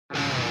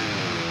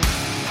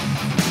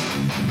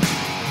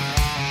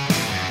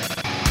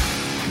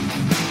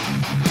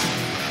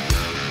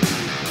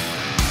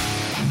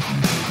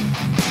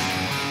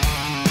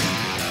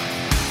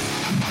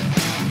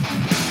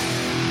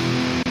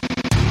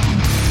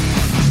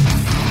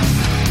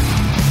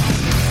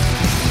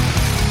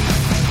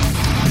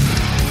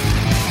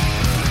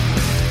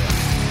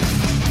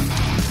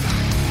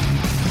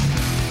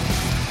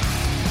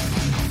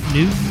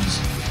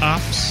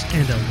ops,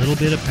 and a little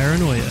bit of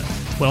paranoia.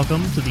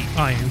 Welcome to the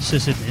Iron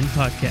Sysadmin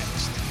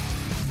Podcast.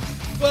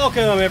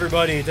 Welcome,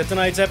 everybody, to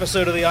tonight's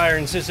episode of the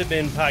Iron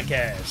Sysadmin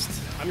Podcast.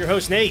 I'm your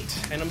host,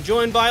 Nate, and I'm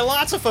joined by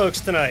lots of folks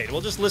tonight.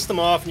 We'll just list them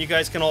off, and you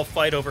guys can all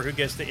fight over who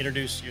gets to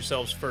introduce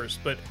yourselves first.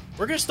 But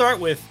we're going to start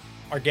with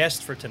our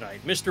guest for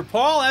tonight, Mr.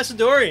 Paul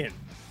Asadoorian.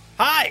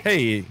 Hi!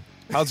 Hey,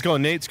 how's it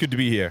going, Nate? It's good to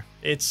be here.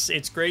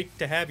 It's great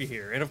to have you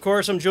here. And, of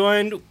course, I'm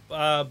joined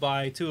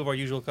by two of our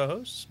usual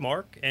co-hosts,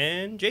 Mark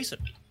and Jason.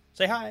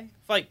 Say hi.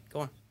 Fight.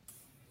 Go on.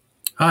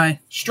 Hi.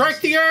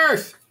 Strike the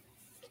earth!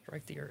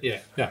 Strike the earth.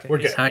 Yeah, Okay. we're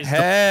good.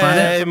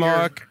 Hey,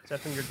 Mark. Is that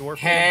from your dwarf?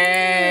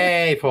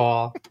 Hey,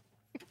 Paul.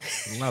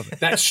 Love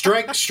it. That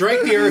strike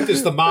the earth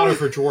is the motto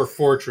for Dwarf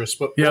Fortress,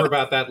 but Yep. more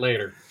about that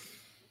later.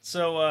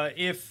 So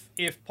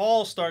if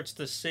Paul starts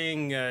to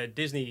sing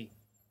Disney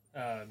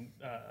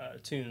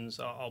tunes,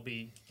 I'll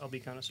be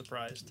kind of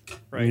surprised.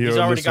 Right? Your He's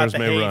already got the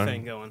listeners may hay run.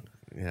 thing going.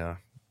 Yeah.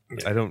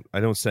 I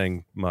don't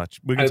sing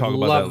much. We can I talk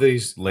about love that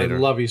these. later. I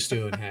love you,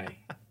 Stu and Hay.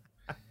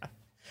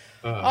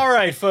 All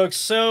right, folks.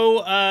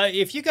 So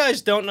if you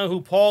guys don't know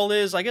who Paul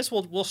is, I guess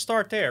we'll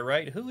start there,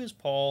 right? Who is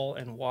Paul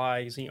and why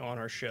is he on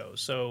our show?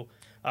 So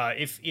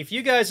if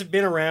you guys have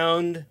been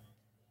around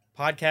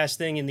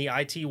podcasting in the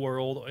IT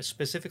world,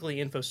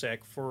 specifically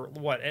InfoSec, for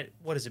what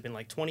has it been,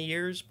 like 20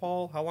 years,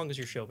 Paul? How long has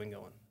your show been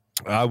going?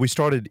 We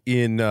started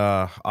in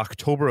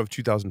October of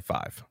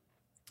 2005.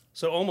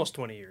 So almost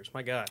 20 years.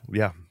 My God.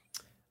 Yeah.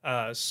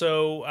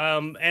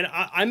 And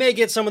I may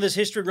get some of this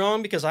history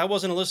wrong because I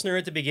wasn't a listener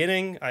at the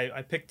beginning.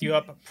 I picked you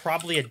up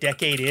probably a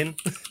decade in,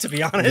 to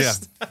be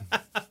honest.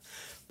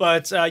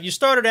 But you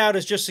started out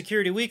as just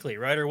Security Weekly,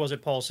 right? Or was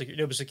it Paul?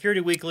 It was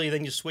Security Weekly,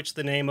 then you switched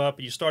the name up,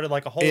 and you started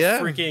like a whole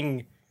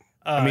freaking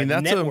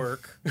that's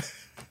network.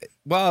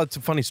 Well, it's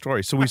a funny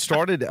story. So we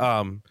started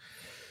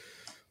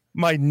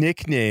my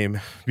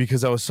nickname,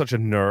 because I was such a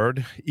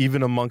nerd,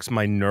 even amongst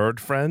my nerd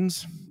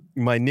friends,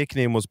 my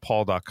nickname was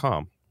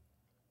Paul.com.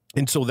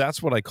 And so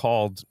that's what I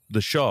called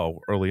the show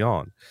early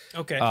on.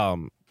 Okay.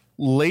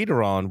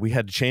 Later on, we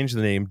had to change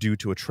the name due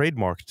to a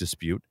trademark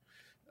dispute.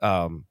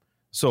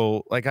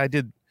 So like I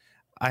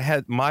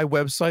had my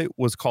website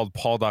was called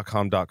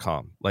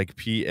paul.com.com, like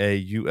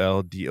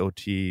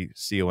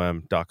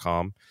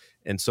PAULDOTCOM.com.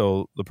 And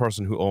so the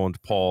person who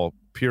owned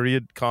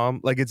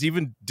Paul.com, like it's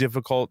even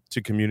difficult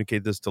to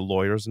communicate this to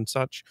lawyers and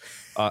such.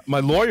 My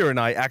lawyer and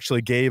I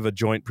actually gave a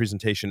joint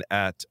presentation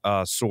at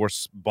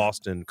Source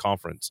Boston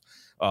conference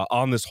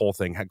on this whole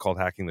thing called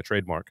Hacking the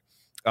Trademark.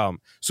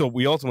 So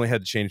we ultimately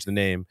had to change the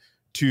name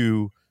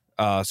to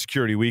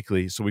Security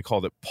Weekly. So we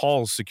called it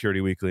Paul's Security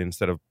Weekly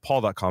instead of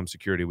Paul.com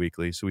Security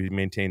Weekly. So we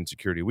maintained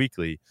Security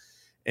Weekly.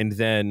 And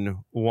then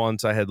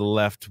once I had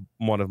left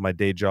one of my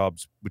day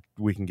jobs, which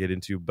we can get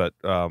into, but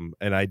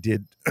and I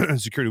did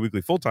Security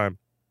Weekly full time,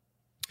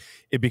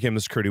 it became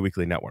the Security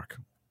Weekly Network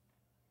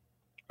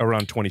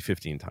around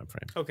 2015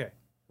 timeframe. Okay.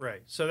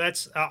 Right. So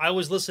that's I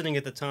was listening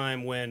at the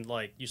time when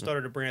like you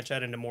started to branch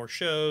out into more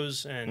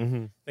shows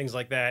and things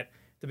like that.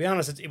 To be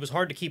honest, it was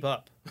hard to keep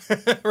up.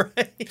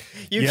 Right?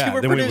 You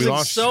were producing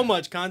so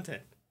much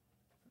content.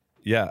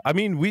 Yeah, I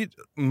mean,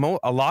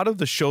 a lot of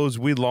the shows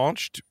we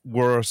launched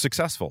were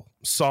successful.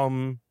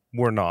 Some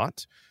were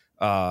not.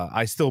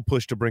 I still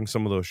push to bring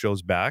some of those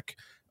shows back,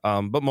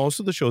 but most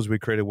of the shows we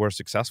created were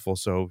successful.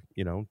 So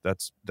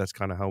that's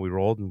kind of how we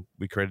rolled, and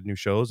we created new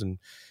shows. And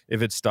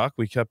if it stuck,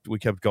 we kept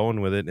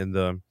going with it. And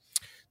the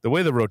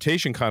way the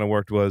rotation kind of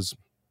worked was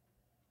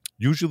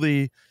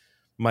usually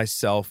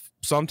myself,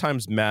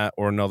 sometimes Matt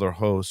or another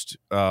host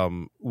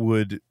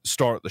would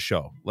start the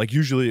show. Like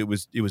usually it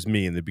was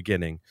me in the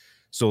beginning.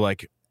 So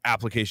like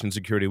Application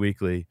Security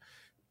Weekly,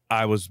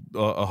 I was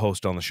a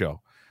host on the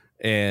show.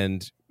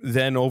 And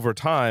then over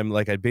time,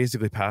 like I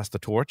basically passed the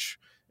torch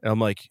and I'm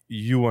like,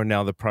 you are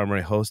now the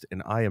primary host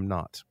and I am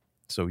not.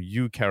 So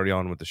you carry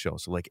on with the show.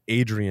 So like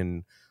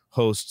Adrian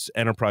hosts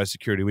Enterprise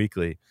Security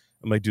Weekly.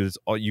 I'm like, dude,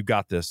 you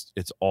got this.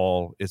 It's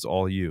all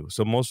you.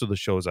 So most of the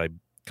shows I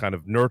kind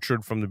of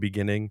nurtured from the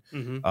beginning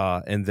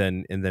and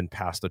then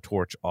passed the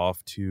torch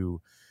off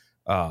to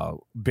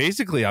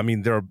basically, I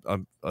mean, there are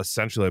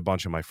essentially a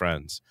bunch of my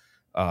friends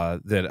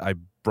that I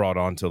brought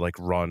on to like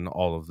run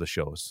all of the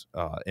shows.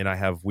 And I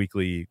have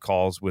weekly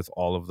calls with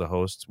all of the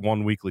hosts,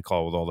 one weekly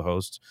call with all the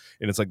hosts.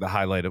 And it's like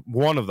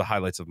one of the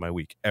highlights of my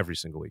week every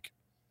single week.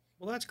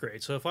 Well, that's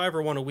great. So if I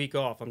ever want a week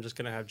off, I'm just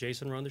going to have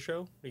Jason run the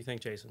show. What do you think,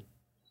 Jason?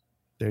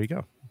 There you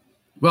go.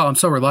 Well, I'm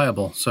so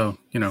reliable, so,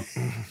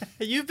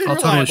 You've been I'll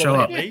totally show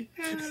up.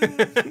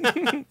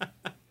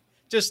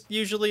 Just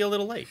usually a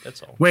little late,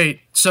 that's all.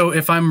 Wait, so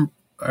if I'm...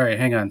 All right,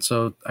 hang on.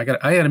 So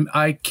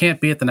I can't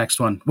be at the next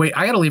one. Wait,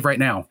 I got to leave right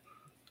now.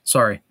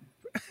 Sorry.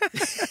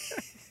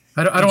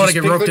 I don't want to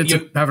get roped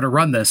into having to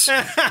run this.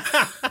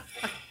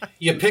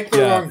 You picked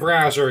the wrong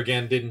browser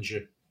again, didn't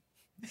you?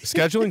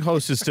 Scheduling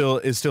hosts is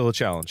still a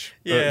challenge.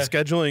 Yeah.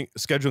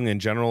 Scheduling in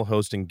general,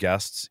 hosting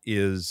guests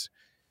is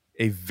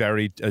a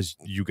very, as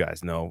you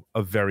guys know,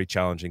 a very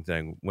challenging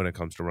thing when it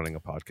comes to running a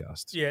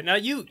podcast. Yeah. Now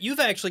you've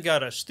actually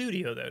got a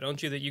studio though,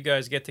 don't you? That you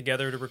guys get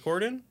together to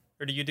record in,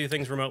 or do you do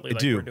things remotely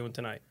like we're doing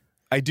tonight?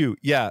 I do.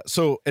 Yeah.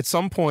 So at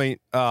some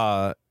point,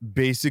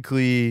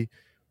 basically,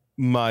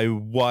 my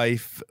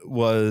wife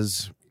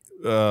was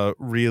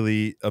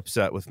really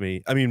upset with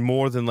me. I mean,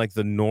 more than like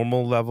the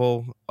normal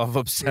level of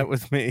upset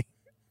with me.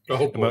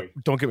 Oh boy!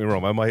 Don't get me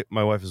wrong.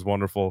 My wife is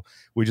wonderful.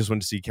 We just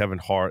went to see Kevin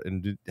Hart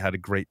and had a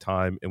great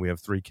time, and we have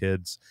 3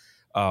 kids.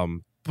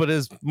 But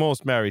as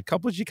most married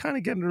couples, you kind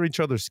of get under each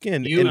other's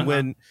skin.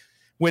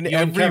 When you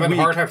and Kevin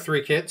Hart have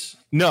 3 kids?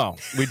 No,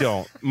 we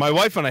don't. My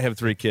wife and I have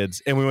 3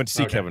 kids, and we went to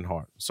see Kevin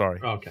Hart. Sorry.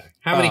 Okay.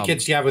 How many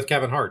kids do you have with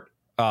Kevin Hart?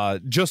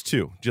 Just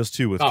 2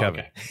 with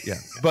Kevin. Okay. Yeah.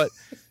 But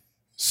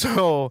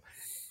so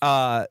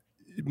my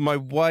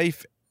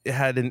wife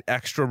had an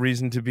extra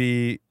reason to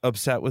be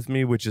upset with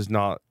me, which is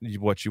not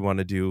what you want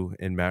to do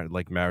in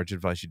marriage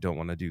advice. You don't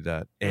want to do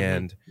that. Mm-hmm.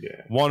 And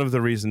one of the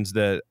reasons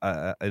that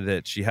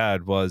that she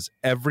had was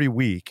every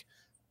week,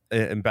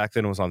 and back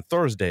then it was on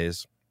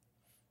Thursdays,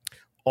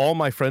 all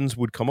my friends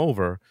would come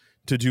over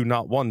to do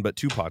not 1 but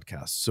 2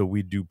 podcasts. So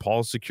we'd do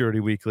Paul's Security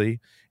Weekly,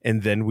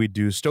 and then we'd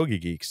do Stogie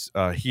Geeks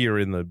here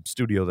in the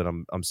studio that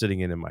I'm sitting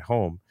in my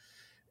home.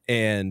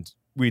 And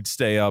we'd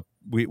stay up,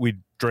 we'd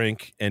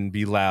drink and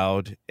be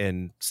loud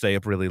and stay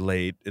up really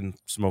late and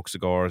smoke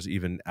cigars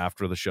even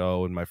after the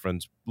show. And my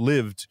friends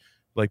lived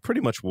like pretty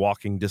much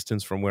walking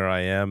distance from where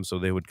I am, so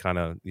they would kind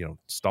of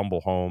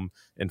stumble home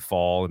and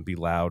fall and be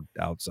loud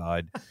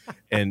outside.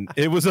 And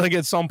it was like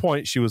at some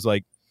point she was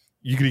like,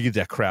 "You gotta get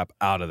that crap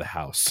out of the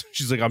house."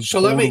 She's like, "I'm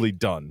totally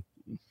done."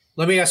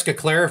 Let me ask a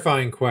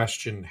clarifying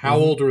question. How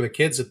old were the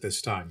kids at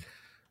this time?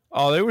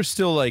 Oh, they were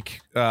still like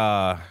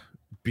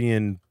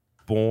being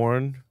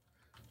born.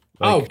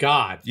 Oh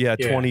God. Yeah,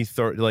 20,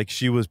 30. Like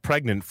she was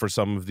pregnant for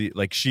some of the,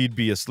 like she'd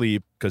be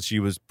asleep because she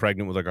was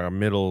pregnant with like our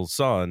middle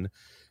son,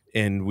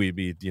 and we'd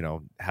be,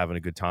 having a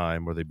good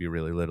time, or they'd be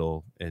really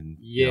little. And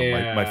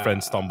my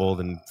friend stumbled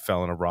and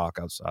fell on a rock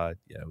outside.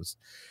 Yeah, it was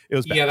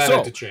bad. Yeah, that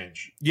had to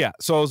change. Yeah.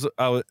 So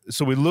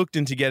so we looked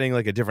into getting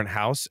like a different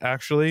house,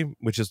 actually,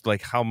 which is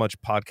like how much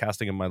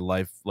podcasting in my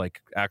life, like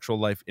actual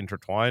life,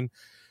 intertwine.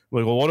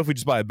 Like, well, what if we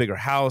just buy a bigger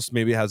house?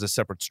 Maybe it has a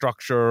separate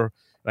structure, and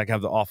I can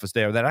have the office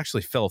there. That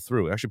actually fell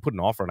through. I actually put an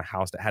offer on a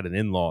house that had an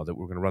in-law that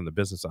we were going to run the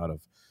business out of,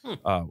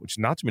 which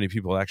not too many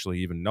people actually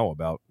even know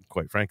about,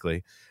 quite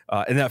frankly.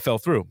 And that fell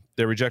through.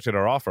 They rejected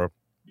our offer.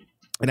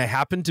 And I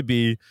happened to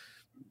be,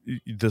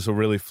 this will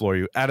really floor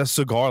you, at a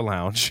cigar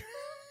lounge.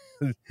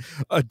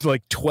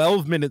 Like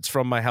 12 minutes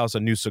from my house, a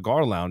new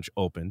cigar lounge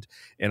opened.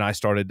 And I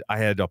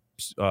had a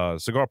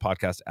cigar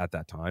podcast at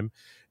that time.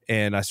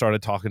 And I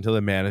started talking to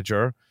the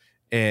manager.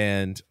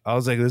 And I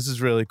was like, this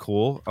is really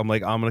cool. I'm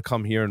like, I'm going to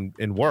come here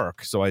and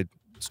work. So I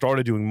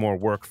started doing more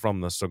work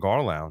from the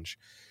cigar lounge.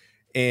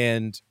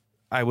 And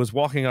I was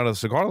walking out of the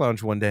cigar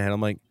lounge one day, and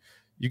I'm like,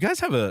 you guys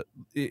have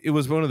it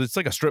was one of it's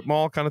like a strip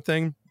mall kind of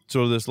thing.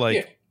 So there's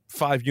like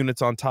 5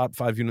 units on top,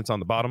 5 units on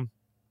the bottom.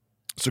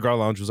 Cigar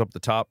lounge was up the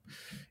top.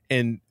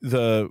 And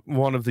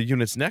one of the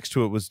units next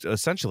to it was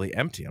essentially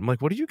empty. I'm like,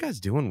 what are you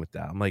guys doing with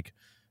that? I'm like,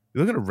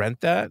 you're going to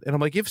rent that? And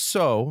I'm like, if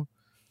so,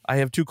 I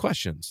have 2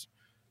 questions.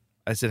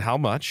 I said, how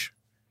much?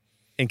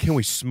 And can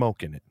we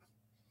smoke in it?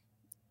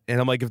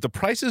 And I'm like, if the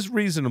price is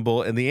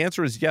reasonable and the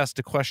answer is yes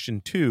to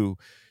question 2,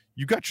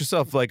 you got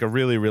yourself like a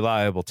really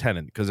reliable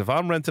tenant. Because if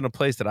I'm renting a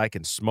place that I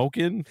can smoke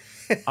in,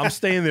 I'm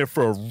staying there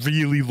for a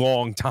really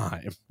long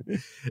time.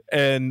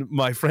 And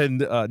my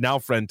friend, now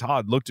friend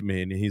Todd, looked at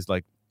me and he's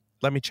like,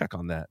 let me check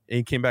on that. And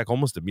he came back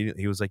almost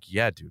immediately. He was like,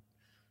 yeah, dude.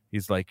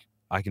 He's like,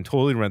 I can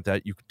totally rent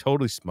that. You can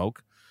totally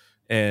smoke.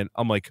 And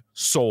I'm like,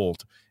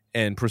 sold.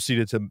 And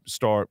proceeded to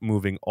start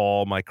moving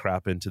all my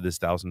crap into this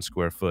 1,000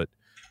 square foot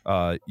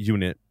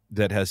unit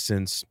that has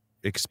since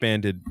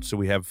expanded. So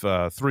we have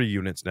 3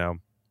 units now.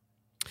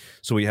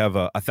 So we have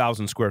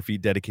 1,000 square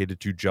feet dedicated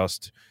to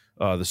just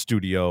the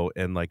studio,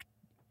 and like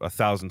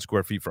 1,000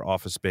 square feet for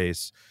office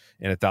space,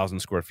 and 1,000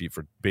 square feet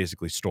for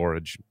basically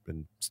storage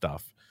and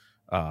stuff.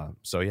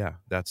 So yeah,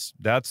 that's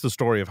the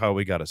story of how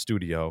we got a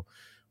studio,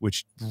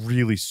 which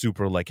really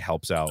super like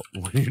helps out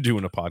when you're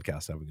doing a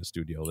podcast, having a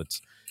studio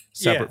that's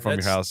separate from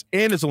your house,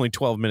 and it's only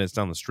 12 minutes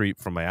down the street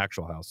from my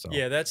actual house. So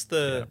yeah, that's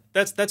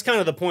kind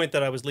of the point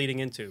that I was leading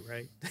into,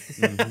 right?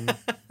 Mm-hmm.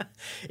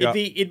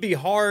 It'd be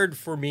hard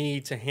for me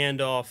to hand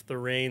off the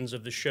reins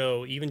of the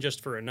show, even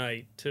just for a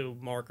night, to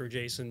Mark or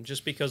Jason,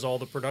 just because all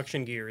the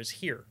production gear is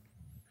here,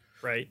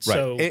 right?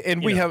 So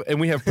and we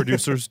have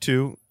producers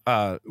too.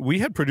 We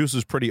had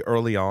producers pretty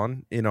early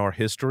on in our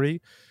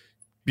history,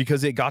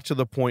 because it got to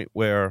the point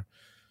where,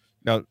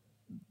 now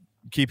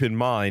keep in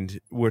mind,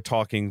 we're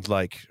talking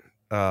like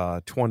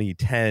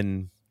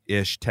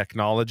 2010-ish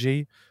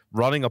technology.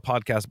 Running a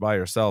podcast by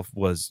yourself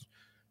was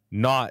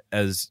not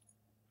as,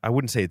 I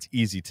wouldn't say it's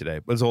easy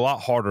today, but it's a lot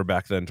harder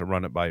back then to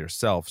run it by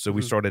yourself. So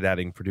we started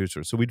adding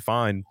producers. So we'd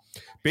find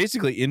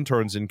basically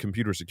interns in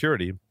computer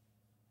security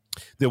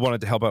that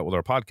wanted to help out with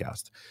our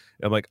podcast.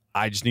 And I'm like,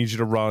 I just need you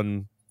to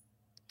run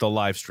the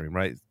live stream,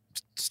 right?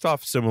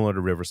 Stuff similar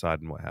to Riverside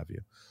and what have you.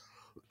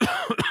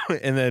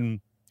 And then,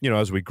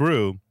 as we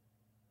grew,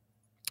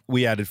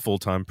 we added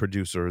full-time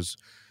producers,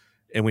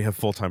 and we have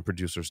full-time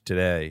producers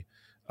today.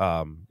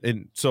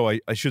 And so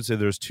I should say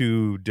there's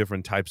two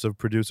different types of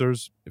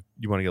producers. If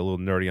you want to get a little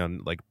nerdy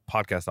on like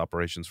podcast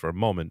operations for a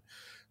moment,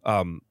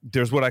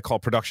 there's what I call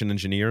production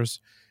engineers.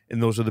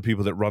 And those are the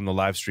people that run the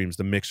live streams,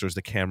 the mixers,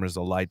 the cameras,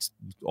 the lights,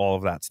 all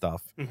of that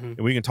stuff. Mm-hmm.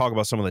 And we can talk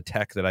about some of the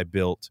tech that I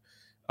built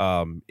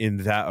in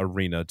that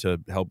arena to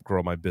help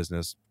grow my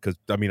business. Because,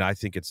 I mean, I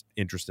think it's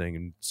interesting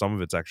and some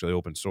of it's actually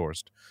open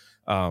sourced.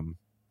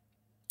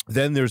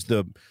 Then there's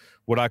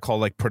what I call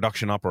like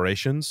production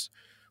operations,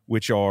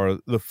 which are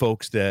the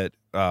folks that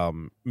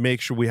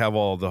make sure we have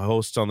all the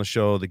hosts on the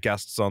show, the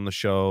guests on the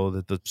show,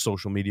 that the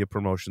social media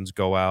promotions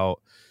go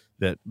out,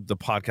 that the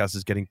podcast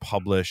is getting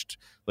published,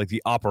 like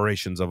the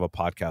operations of a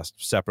podcast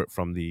separate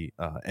from the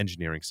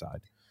engineering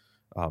side.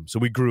 So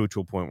we grew to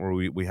a point where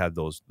we had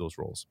those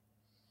roles.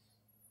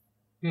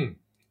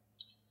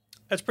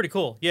 That's pretty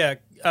cool. Yeah.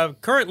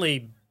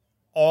 Currently,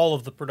 all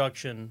of the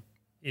production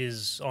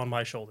is on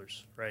my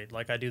shoulders, right?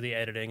 Like I do the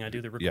editing, I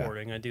do the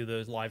recording, I do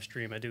the live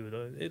stream,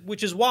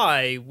 which is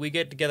why we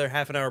get together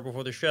half an hour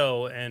before the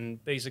show,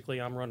 and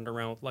basically I'm running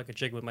around like a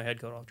chick with my head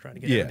cut off trying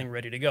to get everything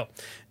ready to go.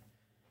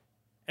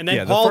 And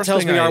then Paul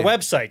tells me our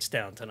website's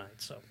down tonight.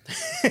 So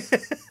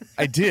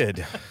I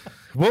did.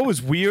 What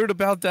was weird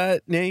about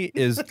that, Nate,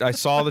 is I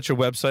saw that your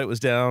website was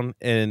down,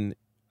 and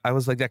I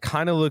was like, that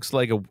kind of looks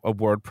like a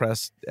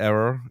WordPress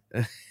error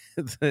in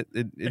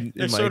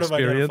my sort of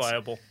experience.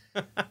 Identifiable.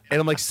 And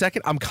I'm like,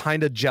 second, I'm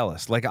kind of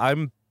jealous. Like,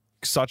 I'm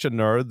such a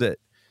nerd that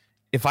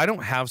if I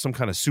don't have some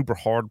kind of super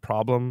hard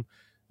problem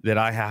that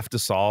I have to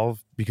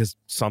solve because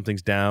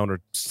something's down or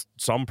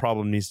some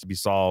problem needs to be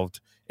solved,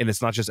 and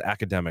it's not just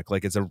academic,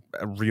 like it's a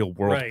real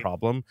world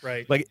problem.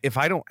 Right. Like if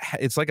I don't,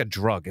 it's like a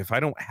drug. If I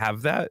don't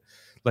have that,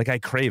 like I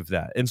crave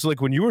that. And so like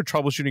when you were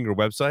troubleshooting your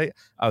website,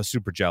 I was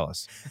super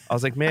jealous. I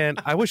was like, man,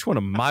 I wish one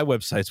of my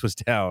websites was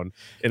down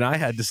and I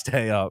had to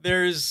stay up.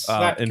 There's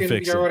and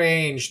fix it.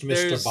 Arranged,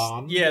 Mr.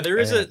 Bond. Yeah, there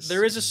is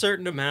a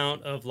certain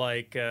amount of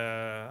like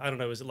I don't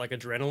know, is it like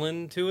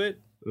adrenaline to it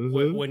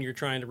when you're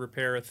trying to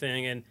repair a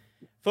thing? And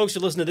folks who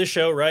listen to this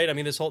show, right? I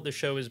mean, this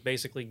show is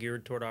basically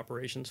geared toward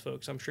operations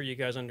folks. I'm sure you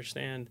guys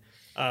understand.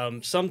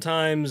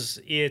 Sometimes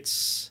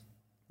it's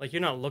like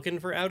you're not looking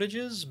for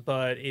outages,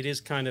 but it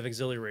is kind of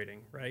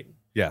exhilarating, right?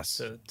 Yes.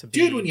 To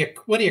be... Dude,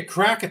 when you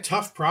crack a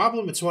tough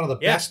problem, it's one of the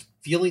best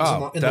feelings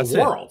in the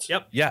world.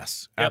 Yep.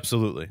 Yes,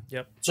 absolutely.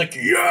 Yep. It's like,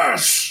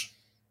 yes!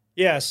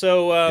 Yeah,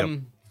 so,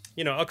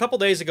 you know, a couple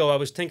days ago, I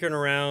was tinkering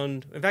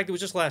around. In fact, it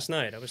was just last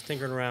night. I was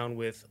tinkering around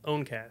with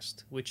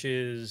Owncast, which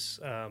is,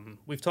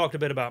 we've talked a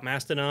bit about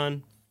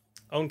Mastodon.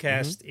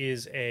 Owncast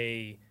is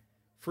a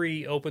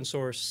free, open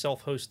source,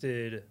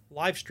 self-hosted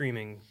live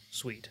streaming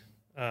suite.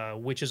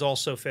 Which is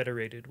also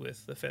federated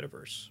with the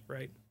Fediverse,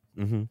 right?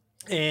 Mm-hmm.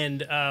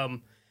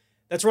 And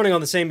that's running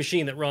on the same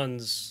machine that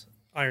runs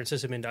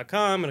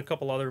IronSysAdmin.com and a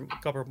couple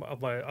of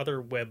my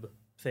other web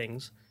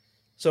things.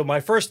 So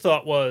my first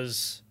thought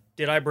was,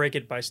 did I break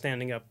it by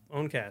standing up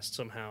Owncast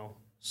somehow?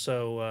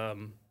 So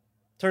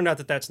turned out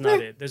that that's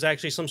not it. There's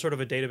actually some sort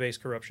of a database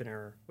corruption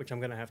error, which I'm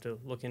going to have to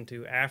look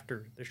into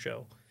after the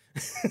show.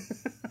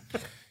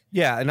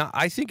 Yeah, and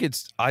I think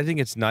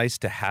it's nice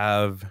to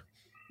have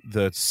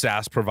the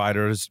SaaS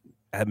providers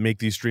make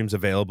these streams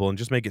available and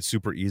just make it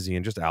super easy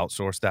and just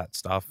outsource that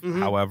stuff.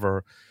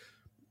 However,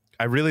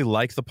 I really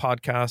like the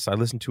podcast. I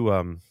listen to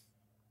a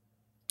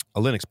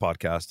Linux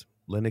podcast,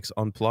 Linux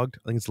Unplugged.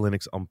 I think it's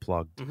Linux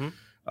Unplugged,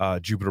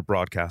 Jupiter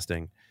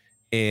Broadcasting.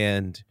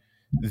 And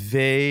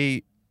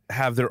they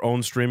have their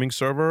own streaming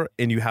server,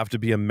 and you have to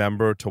be a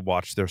member to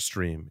watch their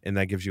stream. And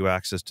that gives you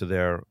access to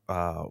their,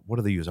 what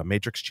do they use? A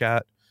Matrix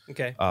chat?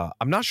 Okay.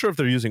 I'm not sure if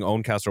they're using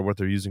Owncast or what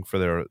they're using for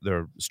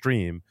their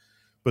stream,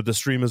 but the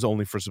stream is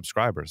only for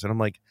subscribers. And I'm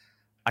like,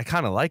 I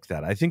kind of like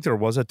that. I think there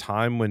was a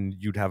time when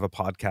you'd have a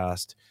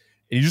podcast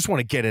and you just want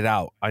to get it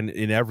out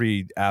in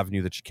every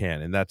avenue that you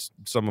can. And that's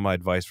some of my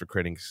advice for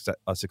creating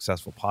a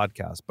successful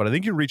podcast. But I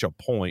think you reach a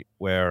point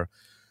where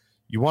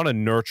you want to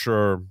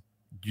nurture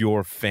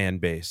your fan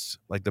base,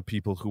 like the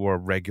people who are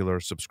regular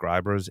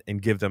subscribers,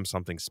 and give them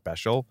something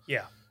special.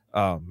 Yeah.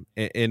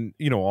 And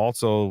you know,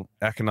 also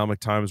economic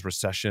times,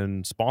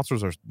 recession,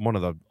 sponsors are one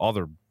of the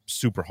other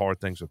super hard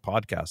things with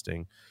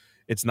podcasting.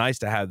 It's nice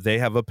to they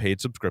have a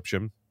paid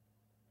subscription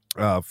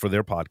for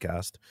their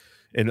podcast,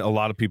 and a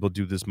lot of people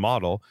do this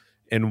model,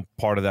 and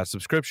part of that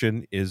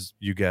subscription is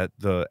you get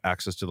the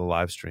access to the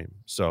live stream.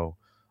 So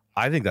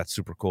I think that's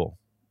super cool.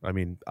 I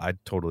mean,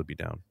 I'd totally be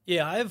down.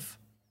 Yeah,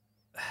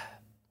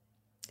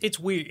 it's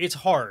weird. It's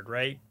hard,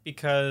 right?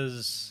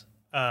 Because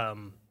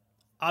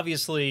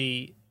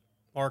obviously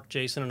Mark,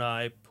 Jason, and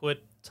I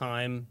put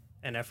time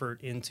and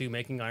effort into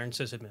making Iron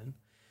Sysadmin.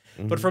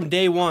 But from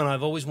day one,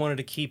 I've always wanted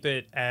to keep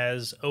it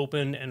as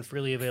open and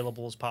freely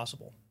available as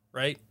possible,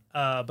 right?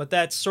 But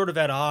that's sort of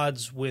at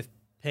odds with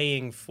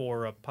paying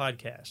for a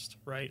podcast,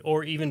 right?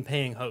 Or even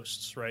paying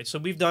hosts, right? So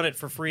we've done it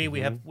for free.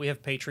 We have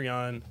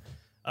Patreon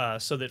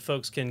so that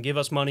folks can give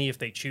us money if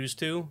they choose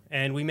to,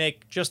 and we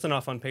make just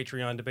enough on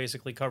Patreon to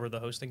basically cover the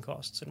hosting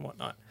costs and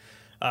whatnot.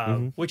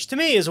 which to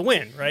me is a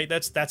win, right?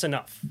 That's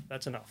enough.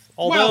 That's enough.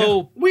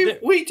 Although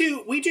we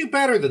do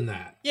better than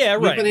that. Yeah,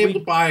 right. We've been able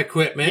to buy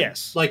equipment.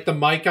 Yes. Like the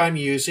mic I'm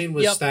using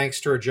was thanks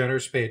to our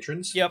generous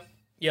patrons. Yep.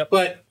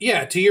 But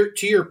yeah, to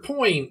your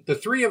point, the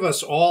three of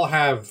us all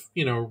have,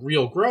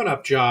 real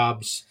grown-up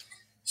jobs.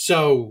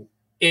 So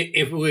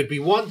it would be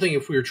one thing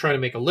if we were trying to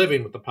make a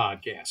living with the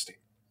podcasting.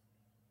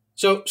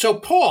 So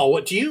Paul,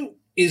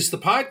 is the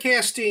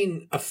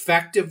podcasting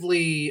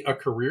effectively a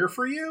career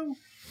for you?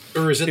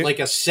 Or is it like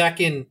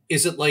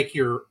is it like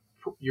your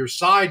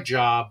side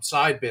job,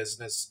 side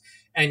business,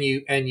 and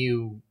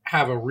you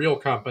have a real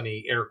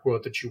company, air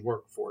quote, that you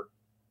work for?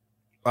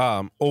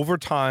 Over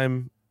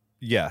time,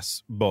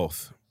 yes,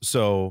 both.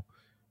 So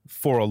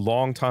for a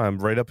long time,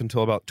 right up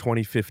until about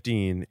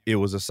 2015, it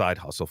was a side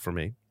hustle for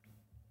me.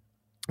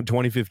 In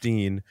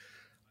 2015,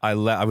 I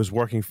was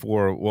working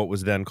for what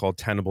was then called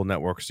Tenable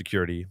Network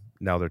Security.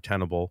 Now they're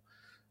Tenable.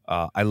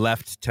 I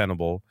left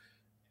Tenable.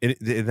 And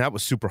that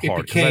was super hard.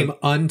 It became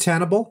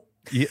untenable?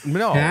 Yeah,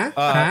 no,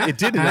 it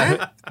didn't.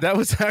 That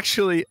was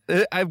actually,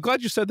 I'm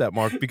glad you said that,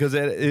 Mark, because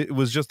it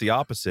was just the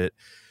opposite.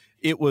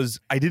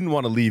 I didn't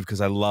want to leave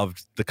because I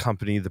loved the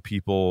company, the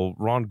people.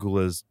 Ron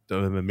Gula's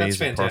an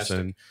amazing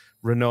person.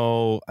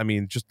 Renault,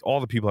 just all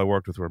the people I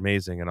worked with were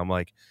amazing. And I'm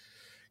like,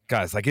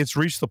 guys, it's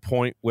reached the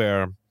point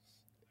where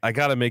I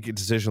got to make a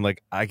decision.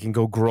 I can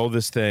go grow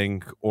this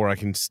thing, or I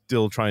can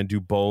still try and do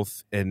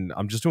both. And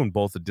I'm just doing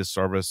both a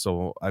disservice.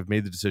 So I've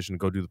made the decision to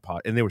go do the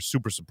pod. And they were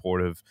super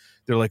supportive.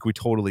 They're like, we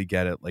totally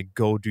get it.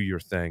 Go do your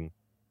thing.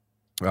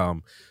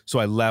 So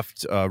I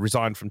left,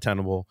 resigned from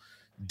Tenable,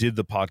 did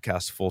the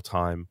podcast full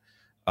time.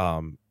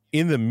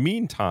 In the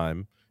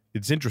meantime,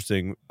 it's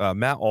interesting.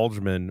 Matt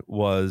Alderman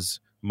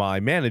was my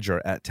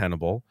manager at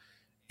Tenable.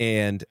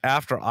 And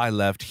after I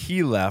left,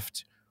 he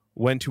left,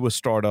 went to a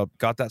startup,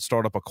 got that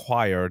startup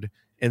acquired,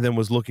 and then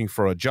was looking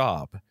for a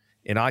job.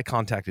 And I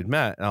contacted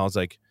Matt, and I was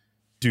like,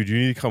 dude, you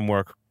need to come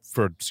work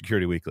for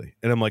Security Weekly.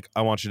 And I'm like,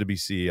 I want you to be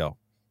CEO.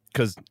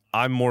 Because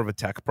I'm more of a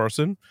tech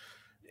person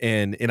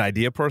and an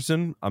idea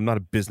person. I'm not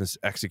a business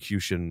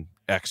execution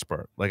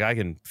expert. I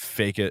can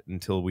fake it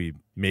until we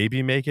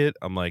maybe make it.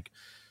 I'm like,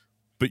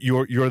 but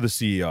you're the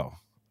CEO.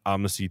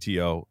 I'm the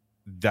CTO.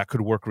 That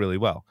could work really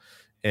well.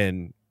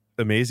 And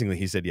amazingly,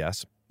 he said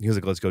yes. He was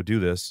like, let's go do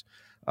this.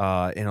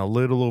 And a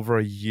little over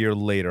a year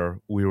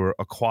later, we were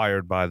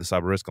acquired by the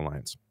Cyber Risk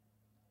Alliance.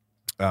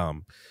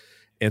 And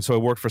so I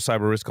worked for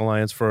Cyber Risk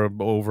Alliance for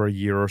over a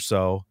year or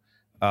so,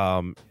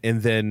 and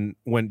then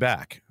went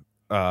back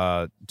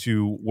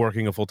to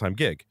working a full-time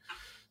gig.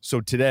 So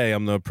today,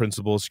 I'm the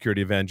principal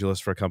security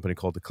evangelist for a company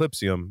called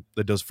Eclipsium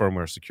that does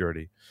firmware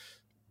security.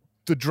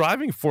 The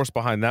driving force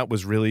behind that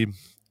was really,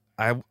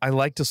 I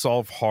like to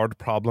solve hard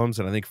problems,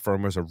 and I think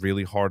firmware is a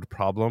really hard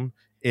problem.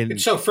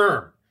 It's so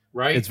firm.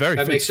 Right? It's very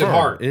that makes firm. It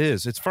hard. It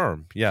is. It's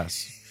firm.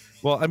 Yes.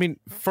 Well,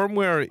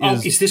 firmware is. Oh,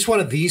 is this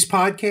one of these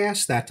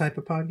podcasts? That type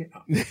of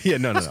podcast? Yeah,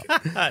 no.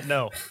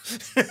 No.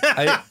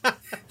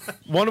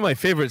 One of my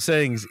favorite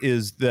sayings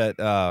is that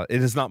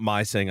it is not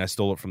my saying. I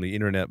stole it from the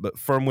internet, but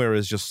firmware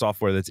is just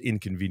software that's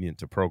inconvenient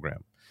to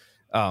program.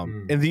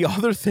 And the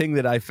other thing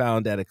that I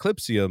found at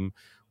Eclipsium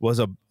was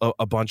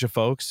a bunch of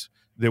folks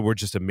that were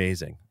just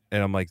amazing.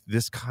 And I'm like,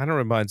 this kind of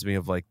reminds me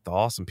of the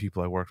awesome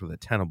people I worked with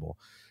at Tenable.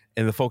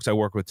 And the folks I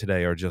work with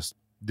today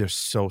they're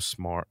so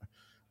smart.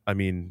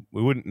 We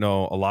wouldn't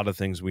know a lot of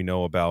things we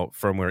know about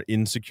firmware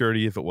in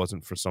security if it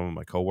wasn't for some of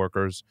my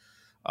coworkers.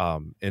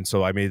 And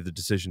so I made the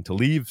decision to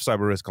leave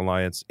Cyber Risk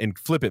Alliance and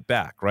flip it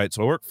back, right?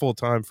 So I work full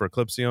time for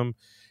Eclipsium,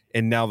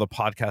 and now the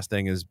podcast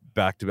thing is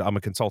back to, I'm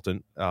a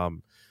consultant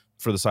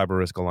for the Cyber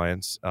Risk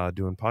Alliance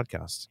doing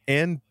podcasts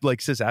and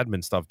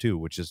sysadmin stuff too,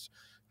 which is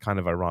kind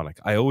of ironic.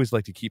 I always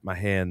like to keep my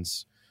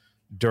hands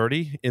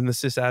dirty in the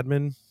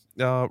sysadmin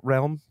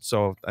realm,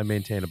 so I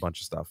maintain a bunch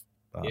of stuff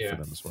for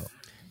them as well.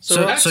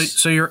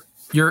 So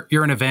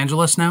you're an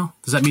evangelist now?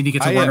 Does that mean you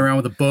get to run around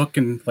with a book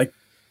and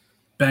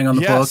bang on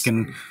the book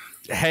and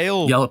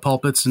yell at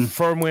pulpits and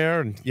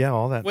firmware and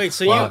all that? Wait,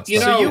 so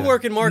you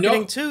work in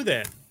marketing too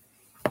then?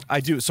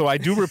 I do. So I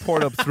do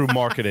report up through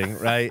marketing,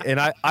 right? And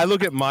I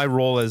look at my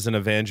role as an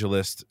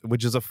evangelist,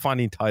 which is a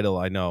funny title,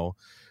 I know.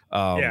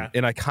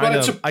 And I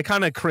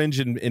kind of cringe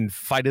and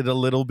fight it a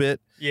little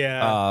bit.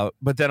 Yeah.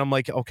 But then I'm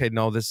like, okay,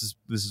 no, this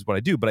is what I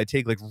do. But I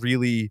take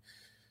really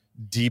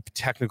deep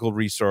technical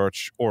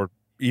research, or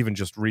even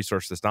just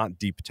research that's not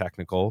deep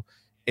technical,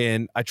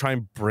 and I try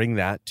and bring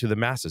that to the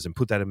masses and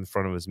put that in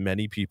front of as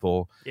many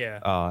people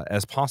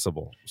as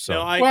possible. So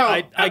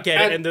I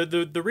get it. And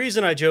the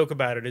reason I joke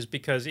about it is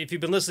because if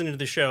you've been listening to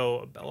the show,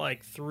 about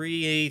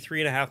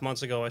 3.5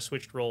 months ago, I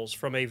switched roles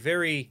from a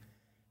very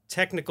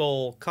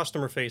technical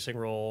customer-facing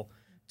role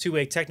to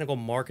a technical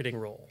marketing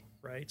role,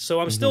 right? So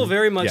I'm still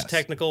very much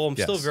technical. I'm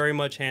still very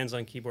much hands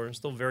on keyboard. I'm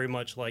still very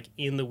much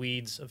in the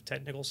weeds of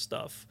technical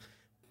stuff.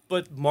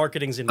 But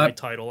marketing's in my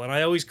title, and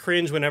I always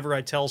cringe whenever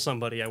I tell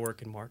somebody I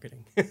work in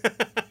marketing.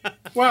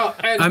 Well,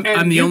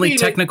 I'm the only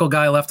technical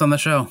guy left on the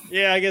show.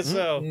 Yeah, I guess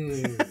so.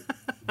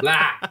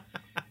 Blah.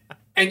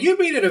 And you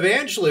being an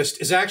evangelist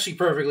is actually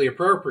perfectly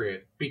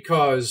appropriate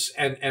because,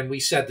 and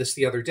we said this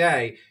the other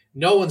day,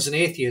 no one's an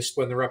atheist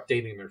when they're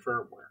updating their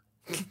firmware.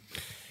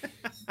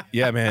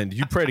 Yeah, man,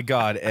 you pray to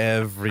God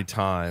every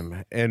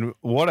time. And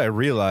what I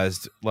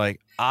realized,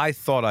 like, I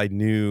thought I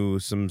knew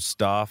some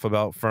stuff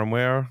about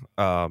firmware.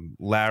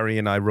 Larry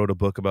and I wrote a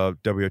book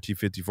about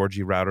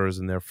WRT54G routers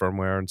and their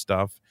firmware and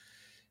stuff.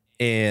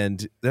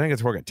 And then I got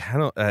to work at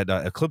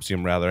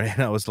Eclipsium,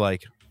 and I was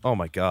like, oh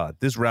my God,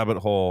 this rabbit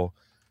hole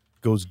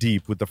goes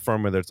deep with the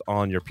firmware that's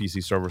on your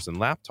PC servers and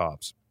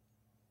laptops.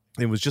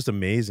 It was just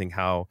amazing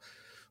how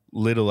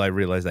little I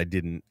realized I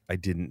didn't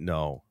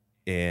know.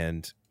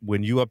 And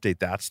when you update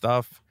that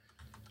stuff,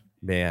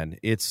 man,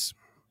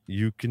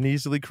 you can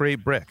easily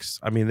create bricks.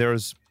 I mean, I'm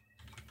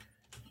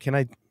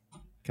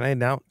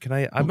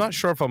not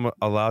sure if I'm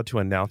allowed to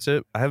announce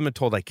it. I haven't been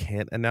told I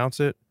can't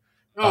announce it.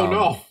 Oh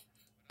no.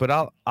 But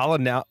I'll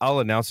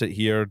announce it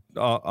here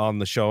on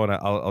the show, and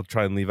I'll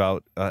try and leave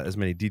out as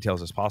many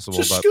details as possible.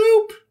 It's a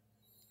scoop.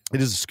 It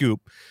is a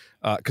scoop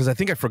because I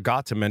think I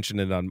forgot to mention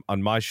it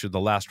on my show, the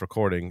last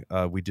recording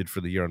we did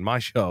for the year on my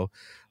show.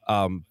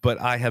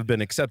 But I have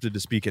been accepted to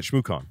speak at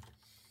ShmooCon.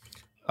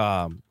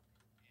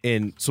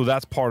 And so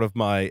that's part of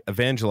my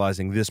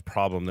evangelizing this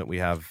problem that we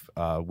have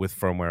with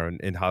firmware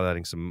and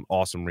highlighting some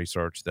awesome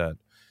research that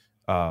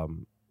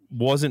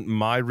wasn't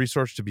my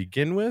research to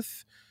begin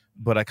with,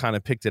 but I kind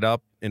of picked it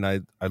up and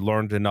I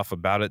learned enough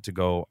about it to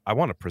go, I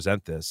want to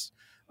present this.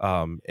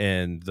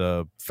 And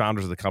the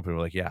founders of the company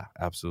were like, yeah,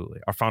 absolutely.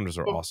 Our founders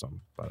are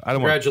awesome. But I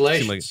don't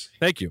Congratulations. Want to seem like,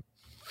 thank you.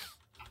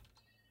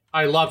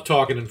 I love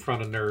talking in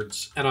front of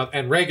nerds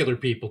and regular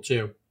people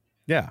too.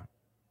 Yeah.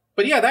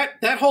 But yeah,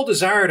 that whole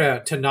desire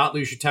to not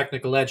lose your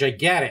technical edge, I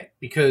get it,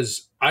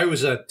 because I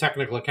was a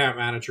technical account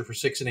manager for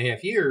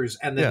 6.5 years.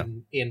 And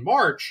then in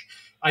March,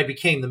 I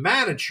became the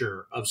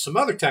manager of some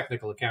other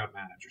technical account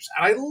managers.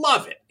 And I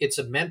love it. It's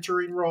a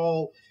mentoring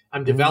role.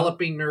 I'm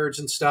developing nerds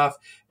and stuff.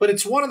 But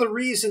it's one of the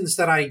reasons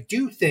that I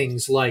do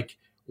things like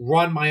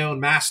run my own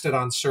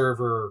Mastodon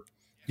server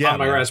on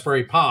my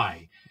Raspberry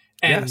Pi.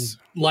 And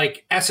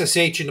like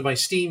SSH into my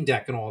Steam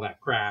Deck and all that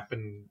crap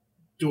and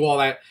do all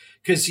that.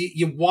 Because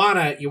you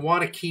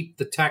wanna keep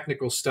the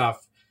technical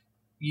stuff.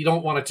 You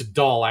don't want it to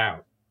dull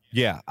out.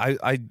 Yeah,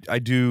 I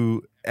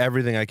do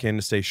everything I can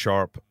to stay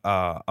sharp.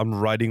 I'm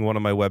writing one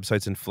of my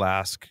websites in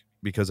Flask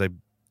because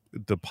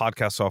the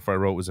podcast software I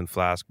wrote was in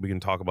Flask. We can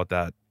talk about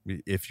that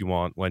if you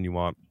want, when you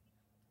want.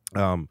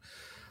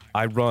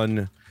 I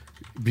run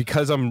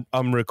because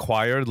I'm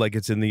required, like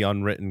it's in the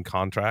unwritten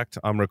contract.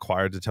 I'm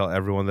required to tell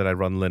everyone that I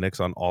run Linux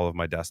on all of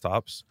my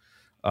desktops.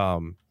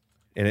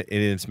 And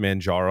it's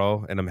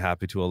Manjaro, and I'm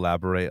happy to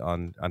elaborate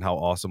on how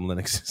awesome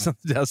Linux is on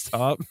the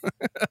desktop.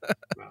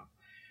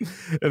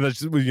 And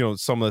that's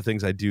just, some of the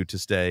things I do to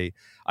stay.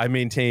 I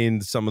maintain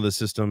some of the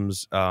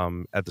systems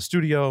at the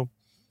studio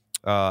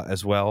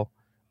as well,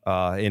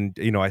 and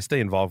I stay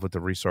involved with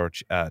the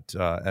research at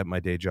my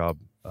day job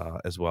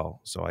as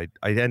well. So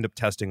I end up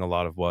testing a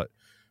lot of what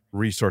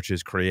research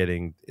is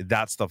creating.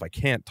 That stuff I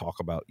can't talk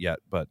about yet,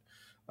 but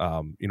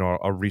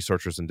our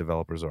researchers and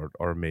developers are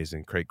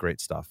amazing, create great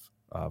stuff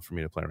for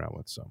me to play around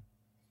with. So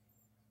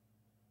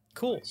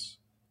cool.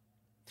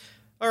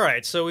 All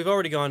right, so we've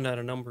already gone down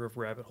a number of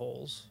rabbit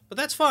holes, but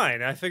that's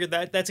fine. I figured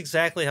that's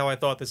exactly how I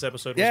thought this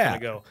episode was going to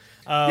go.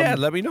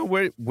 Let me know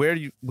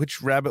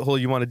which rabbit hole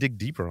you want to dig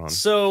deeper on.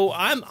 So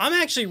I'm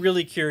actually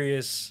really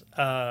curious.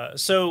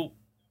 So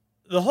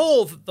the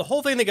whole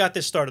thing that got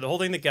this started, the whole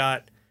thing that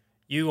got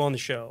you on the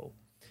show,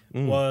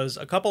 was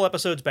a couple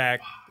episodes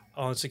back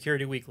on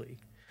Security Weekly.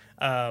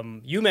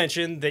 You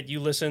mentioned that you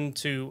listened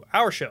to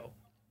our show,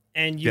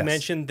 and you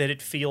mentioned that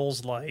it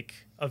feels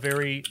like a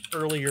very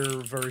earlier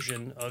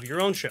version of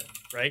your own show,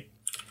 right?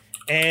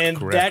 And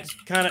that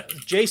kind of,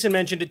 Jason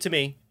mentioned it to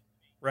me,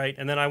 right?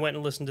 And then I went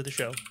and listened to the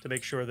show to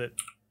make sure that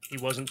he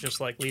wasn't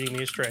just like leading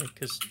me astray,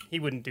 because he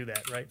wouldn't do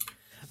that, right?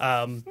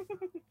 And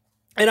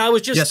I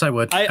was just... Yes, I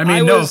would.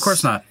 No, of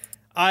course not.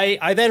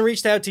 I then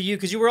reached out to you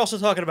because you were also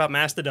talking about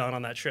Mastodon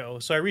on that show.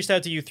 So I reached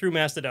out to you through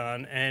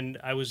Mastodon, and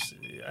I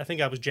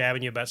think I was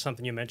jabbing you about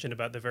something you mentioned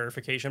about the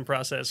verification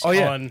process. Oh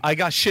yeah, I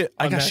got shit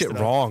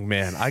wrong,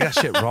 man. I got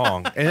shit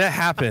wrong, and that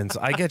happens.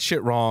 I get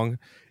shit wrong,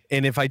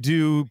 and if I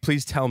do,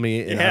 please tell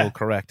me, and I will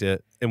correct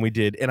it. And we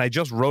did. And I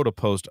just wrote a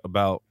post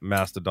about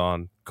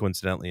Mastodon,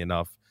 coincidentally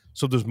enough.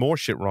 So if there's more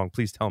shit wrong,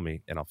 please tell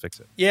me, and I'll fix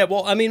it. Yeah,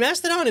 well, I mean,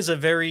 Mastodon is a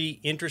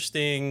very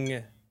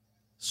interesting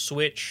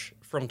switch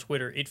from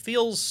Twitter. It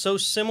feels so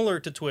similar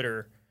to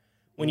Twitter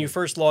when you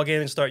first log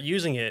in and start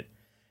using it,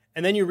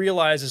 and then you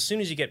realize as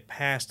soon as you get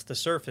past the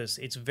surface,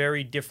 it's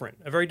very different,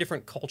 a very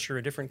different culture,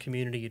 a different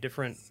community, a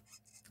different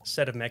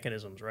set of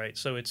mechanisms, right?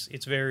 So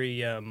it's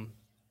very,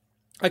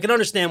 I can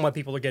understand why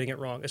people are getting it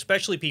wrong,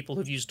 especially people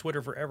who've used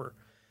Twitter forever.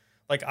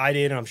 Like I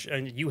did,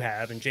 and you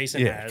have, and Jason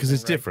has. Yeah, because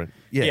it's different.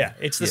 Yeah,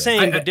 it's the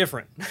same, but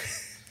different.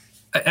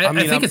 I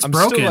think it's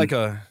broken. Still like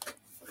a...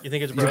 You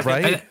think it's broken?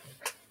 Right?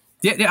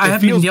 I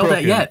haven't even nailed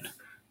that yet.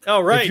 Oh,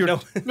 right.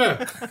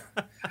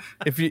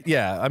 If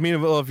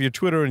your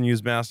Twitter and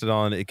use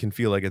Mastodon, it can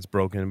feel like it's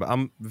broken. But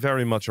I'm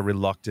very much a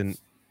reluctant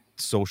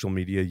social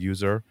media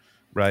user,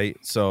 right?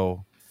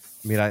 So,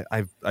 I mean,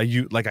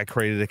 I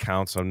created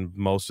accounts on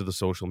most of the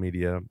social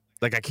media.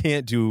 Like, I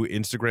can't do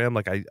Instagram.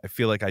 Like, I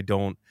feel like I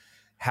don't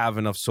have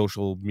enough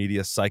social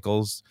media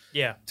cycles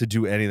to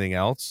do anything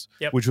else,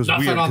 which was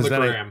nothing weird. On the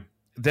gram.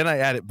 Then I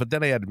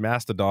added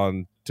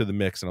Mastodon to the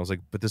mix, and I was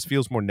like, but this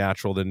feels more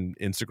natural than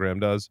Instagram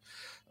does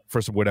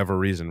for whatever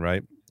reason,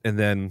 right? And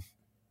then,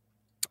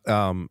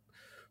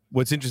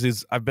 what's interesting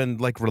is I've been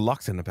like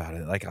reluctant about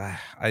it.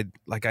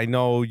 Like I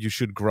know you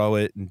should grow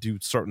it and do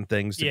certain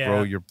things to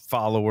grow your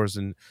followers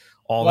and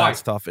all that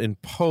stuff and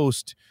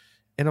post.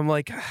 And I'm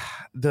like,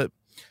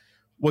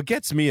 what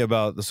gets me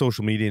about the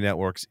social media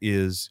networks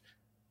is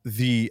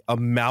the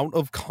amount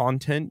of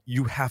content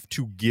you have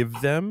to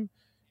give them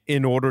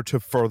in order to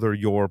further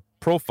your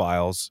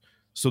profiles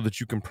so that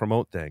you can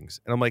promote things.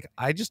 And I'm like,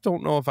 I just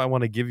don't know if I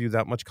want to give you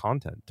that much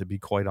content, to be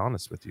quite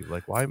honest with you.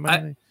 Like, why am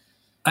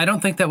I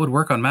don't think that would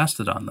work on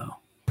Mastodon, though.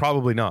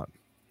 Probably not.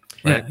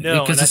 Right? Yeah,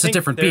 no, because it's a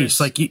different beast.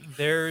 Like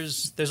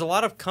there's a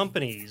lot of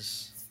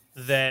companies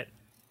that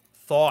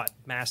thought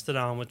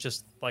Mastodon was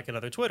just like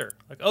another Twitter.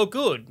 Like, oh,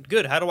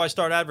 good. How do I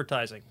start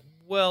advertising?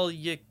 Well,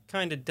 you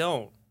kind of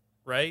don't,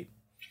 right?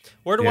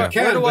 Where do I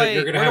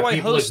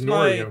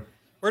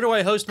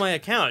host my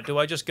account? Do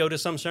I just go to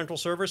some central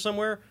server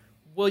somewhere?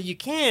 Well, you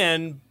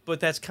can,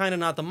 but that's kind of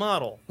not the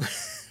model,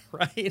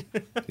 right?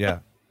 Yeah.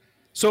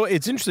 So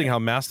it's interesting how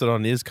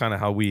Mastodon is kind of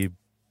how we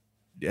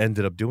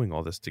ended up doing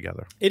all this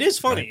together. It is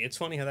funny. Right? It's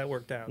funny how that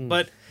worked out.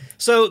 But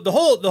so the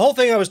whole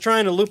thing I was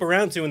trying to loop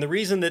around to, and the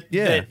reason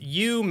that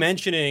you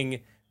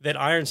mentioning that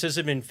Iron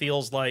Sysadmin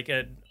feels like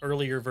an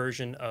earlier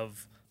version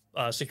of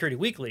Security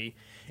Weekly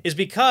is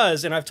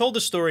because, and I've told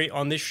the story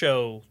on this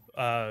show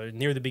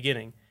near the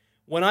beginning,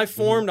 when I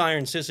formed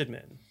Iron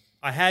Sysadmin,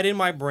 I had in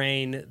my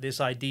brain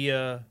this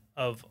idea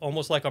of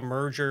almost like a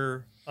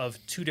merger of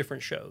two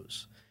different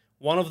shows.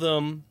 One of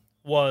them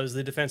was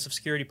the Defensive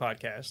Security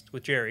podcast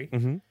with Jerry,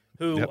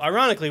 who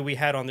ironically we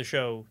had on the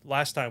show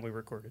last time we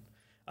recorded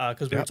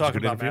because we were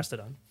talking about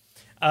Mastodon.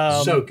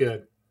 So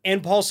good.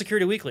 And Paul's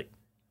Security Weekly.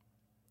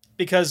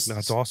 Because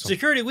that's awesome.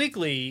 Security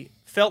Weekly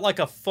felt like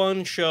a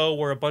fun show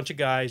where a bunch of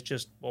guys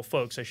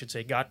folks, I should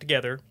say, got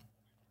together,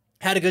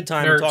 had a good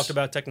time, and talked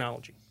about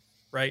technology,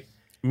 right?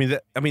 I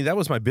mean, that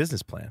was my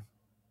business plan.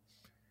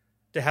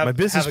 To have my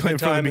business have plan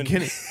from the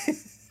beginning.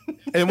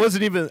 And it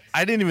wasn't even,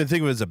 I didn't even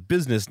think of it as a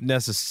business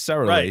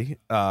necessarily.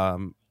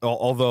 Right.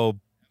 Although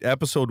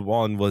episode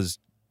 1 was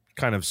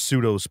kind of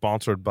pseudo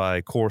sponsored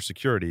by Core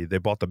Security. They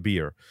bought the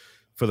beer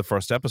for the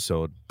first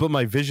episode. But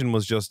my vision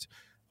was just,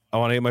 I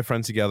want to get my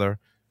friends together.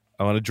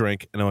 I want to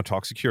drink and I want to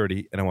talk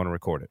security and I want to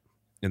record it.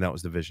 And that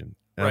was the vision.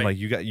 And I'm like,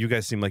 you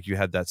guys seem like you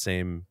had that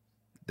same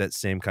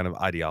kind of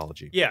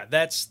ideology. Yeah,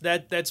 that's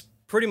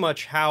pretty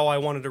much how I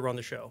wanted to run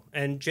the show.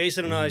 And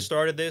Jason and I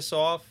started this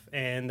off,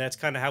 and that's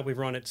kind of how we've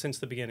run it since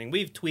the beginning.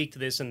 We've tweaked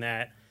this and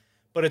that,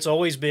 but it's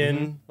always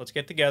been, let's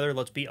get together,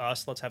 let's be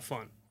us, let's have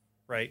fun,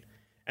 right?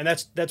 And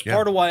that's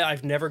part of why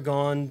I've never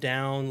gone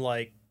down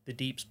like the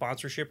deep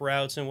sponsorship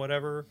routes and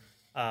whatever,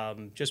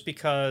 just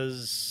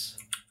because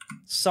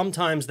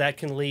sometimes that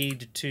can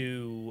lead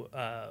to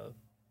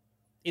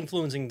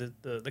influencing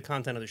the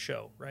content of the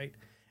show, right?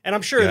 And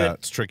I'm sure that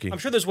it's tricky. I'm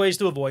sure there's ways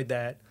to avoid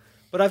that.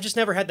 But I've just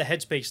never had the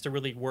headspace to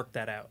really work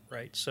that out,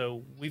 right?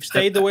 So we've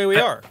stayed the way we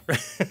are.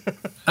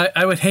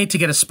 I would hate to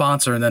get a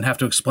sponsor and then have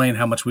to explain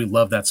how much we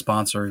love that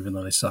sponsor, even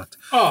though they sucked.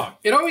 Oh,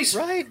 it always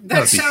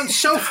that sounds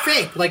so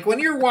fake. Like when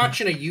you're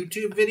watching a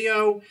YouTube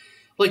video,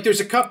 like there's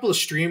a couple of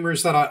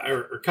streamers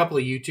or a couple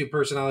of YouTube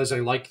personalities I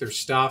like their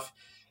stuff,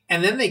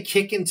 and then they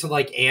kick into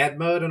like ad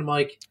mode, and I'm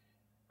like,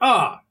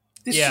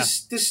 this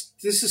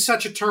is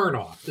such a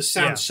turnoff. This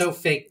sounds so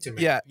fake to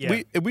me. Yeah.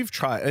 We've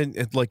tried,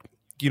 and like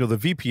the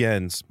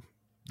VPNs.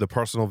 The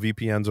personal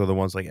VPNs are the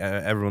ones like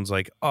everyone's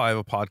like, oh, I have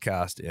a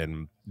podcast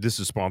and this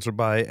is sponsored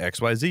by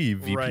XYZ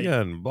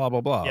VPN, blah,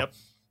 blah, blah. Yep.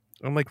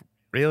 I'm like,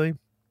 really?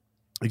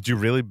 Like, do you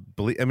really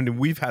believe? I mean,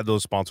 we've had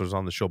those sponsors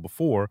on the show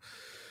before,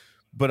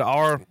 but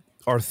our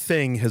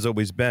thing has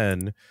always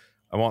been,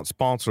 I want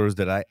sponsors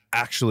that I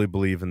actually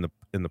believe in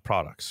the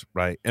products,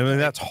 right? And then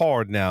that's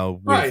hard now.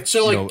 With, right.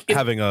 So like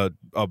having a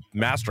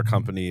master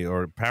company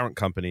or parent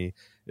company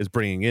is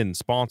bringing in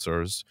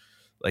sponsors.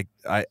 Like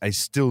I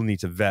still need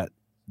to vet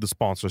the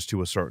sponsors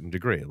to a certain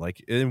degree. Like,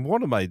 in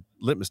one of my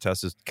litmus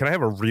tests is, can I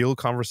have a real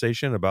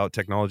conversation about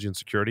technology and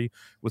security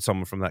with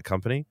someone from that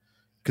company?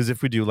 Because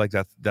if we do, like,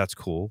 that's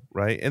cool,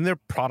 right? And their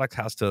product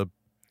has to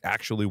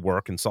actually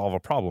work and solve a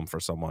problem for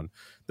someone.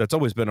 That's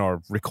always been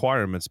our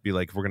requirements, be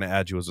like, we're going to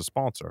add you as a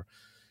sponsor.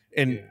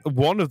 And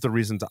one of the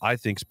reasons I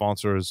think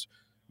sponsors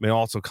may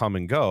also come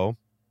and go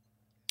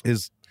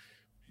is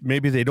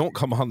maybe they don't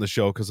come on the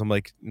show because I'm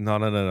like,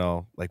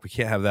 no. Like, we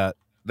can't have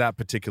that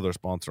particular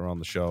sponsor on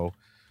the show.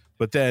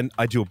 But then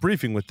I do a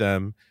briefing with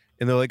them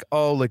and they're like,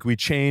 oh, like we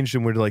changed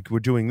and we're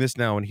doing this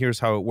now and here's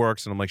how it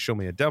works. And I'm like, show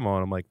me a demo.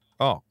 And I'm like,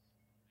 oh,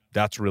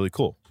 that's really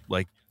cool.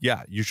 Like,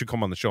 yeah, you should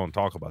come on the show and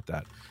talk about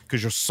that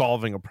because you're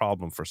solving a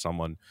problem for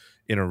someone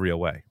in a real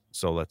way.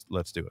 So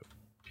let's do it.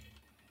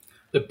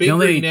 The Big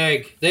Green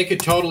Egg, they could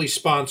totally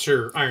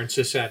sponsor Iron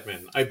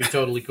Sysadmin. I'd be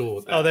totally cool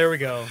with that. Oh, there we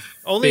go.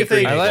 Only if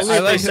they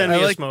send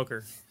me a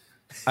smoker.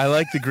 I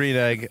like the Green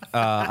Egg.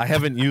 I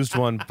haven't used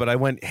one, but I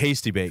went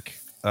Hasty Bake.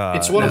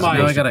 It's one of my.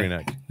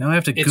 Now I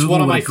have to Google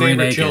one of my what a green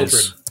favorite egg children.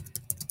 is.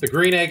 The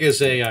Green Egg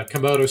is a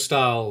Komodo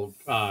style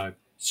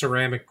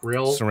ceramic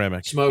grill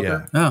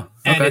smoker. Yeah. Oh, okay.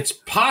 And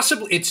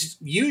it's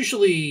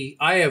usually,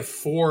 I have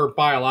 4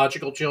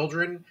 biological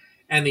children,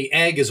 and the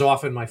egg is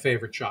often my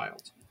favorite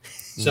child.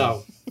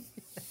 So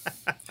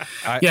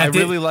I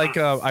really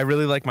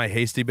like my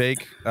Hasty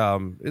Bake.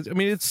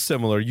 It's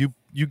similar. You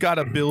got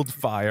to build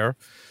fire.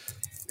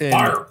 And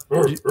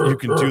you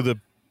can do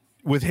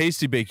with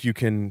Hasty Bake, you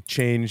can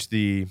change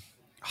the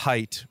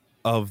height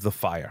of the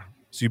fire.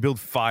 So you build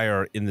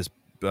fire in this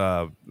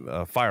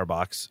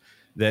firebox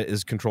that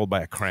is controlled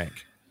by a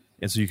crank.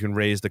 And so you can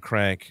raise the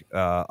crank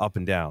up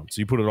and down. So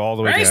you put it all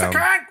the way down. Raise the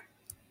crank!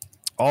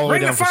 All the way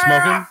down for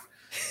smoking.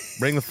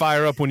 Bring the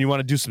fire up when you want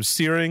to do some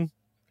searing.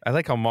 I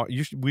like how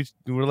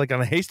we're like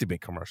on a Hasty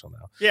Bake commercial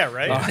now. Yeah,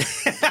 right.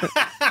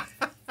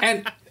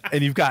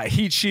 And you've got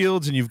heat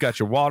shields and you've got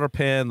your water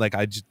pan. Like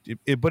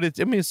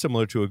it's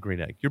similar to a Green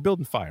Egg. You're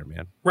building fire,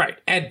 man. Right.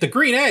 And the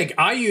Green Egg,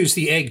 I use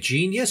the Egg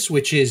Genius,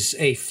 which is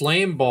a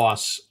Flame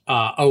Boss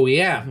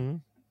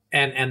OEM,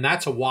 and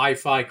that's a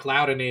Wi-Fi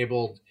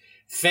cloud-enabled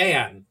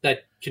fan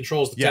that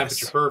controls the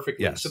temperature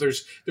perfectly. Yes. So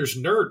there's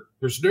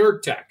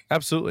nerd tech.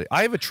 Absolutely.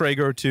 I have a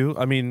Traeger too.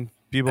 I mean,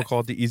 people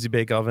call it the Easy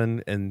Bake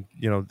Oven, and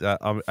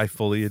I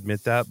fully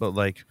admit that. But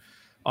like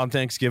on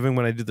Thanksgiving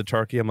when I did the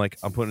turkey, I'm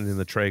putting it in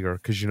the Traeger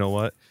because you know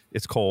what?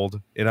 It's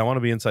cold, and I want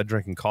to be inside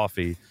drinking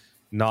coffee,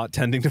 not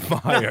tending to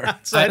fire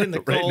outside in the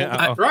cold.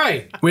 Now.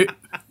 Right. We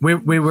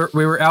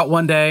were out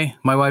one day,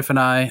 my wife and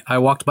I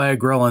walked by a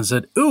grill and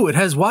said, "Ooh, it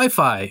has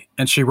Wi-Fi."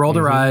 And she rolled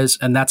her eyes,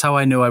 and that's how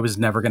I knew I was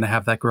never going to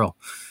have that grill.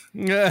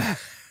 No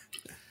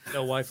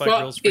Wi-Fi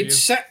grills for you.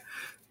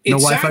 It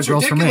sounds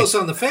ridiculous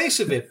on the face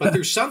of it, but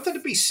there's something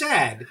to be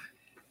said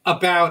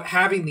about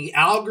having the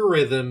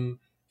algorithm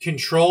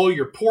control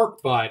your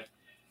pork butt.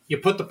 You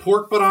put the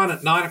pork butt on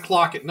at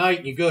 9:00 at night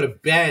and you go to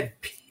bed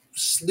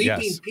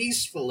sleeping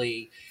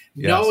peacefully,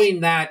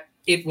 knowing that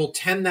it will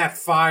tend that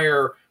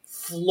fire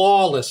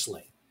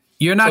flawlessly.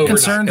 You're not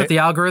concerned that the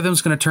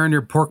algorithm's going to turn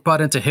your pork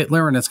butt into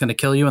Hitler and it's going to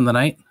kill you in the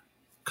night?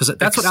 Because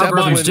that's what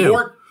algorithms do.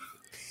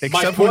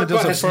 My pork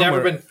butt has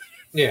never been...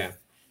 Yeah.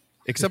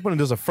 Except when it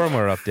does a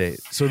firmware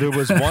update. So there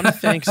was one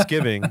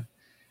Thanksgiving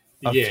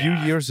a few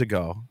years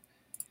ago,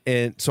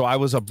 and so I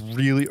was up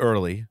really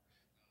early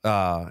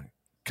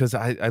because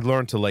I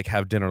learned to like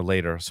have dinner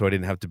later, so I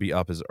didn't have to be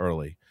up as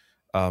early.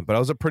 But I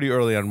was up pretty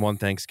early on one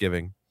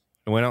Thanksgiving.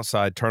 I went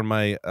outside, turned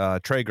my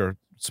Traeger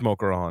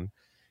smoker on,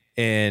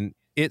 and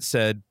it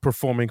said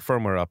performing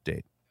firmware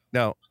update.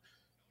 Now,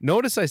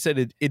 notice I said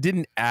it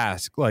didn't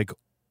ask like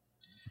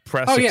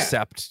press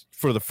accept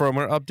for the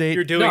firmware update.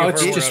 You're doing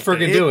it's just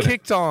friggin' doing it. It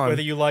kicked on.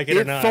 Whether you like it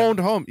or not. It phoned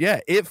home. Yeah,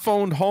 it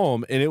phoned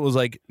home, and it was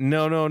like,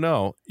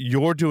 no.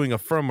 You're doing a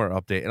firmware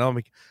update. And I'm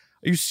like,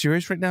 are you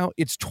serious right now?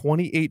 It's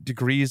 28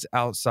 degrees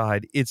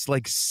outside. It's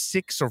like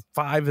 6 or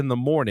 5 in the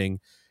morning,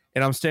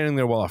 and I'm standing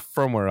there while a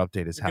firmware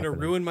update is happening. You're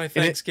going to ruin my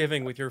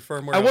Thanksgiving with your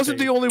firmware I wasn't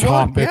update. the only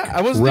one. Yeah,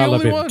 I wasn't the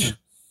only one.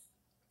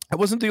 I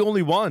wasn't the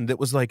only one that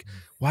was like,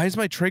 why is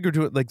my Traeger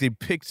doing it? Like they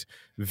picked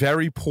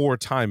very poor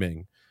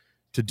timing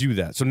to do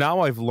that. So now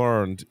I've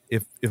learned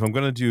if I'm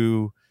going to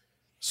do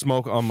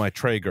smoke on my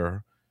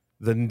Traeger,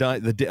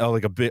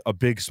 like a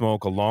big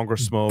smoke, a longer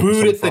smoke,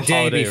 boot it the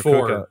day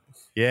before.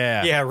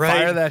 Yeah, right.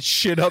 Fire that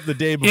shit up the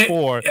day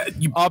before.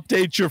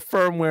 Update your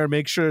firmware,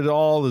 make sure that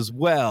all is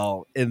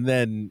well, and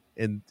then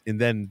the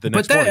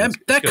next. But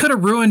that could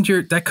have ruined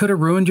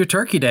your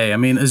turkey day. I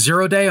mean, a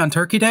 0 day on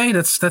Turkey Day.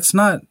 That's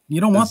not. You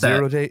don't want that.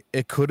 0 day.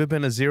 It could have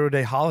been a 0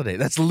 day holiday.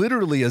 That's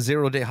literally a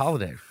 0 day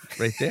holiday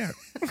right there.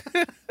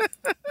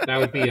 That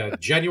would be a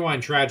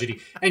genuine tragedy.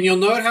 And you'll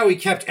note how he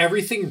kept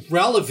everything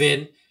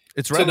relevant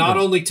to not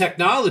only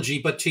technology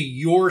but to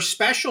your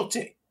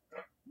specialty.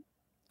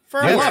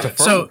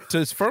 To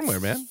it's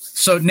firmware, man.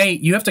 So,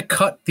 Nate, you have to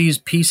cut these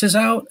pieces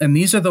out, and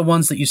these are the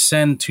ones that you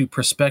send to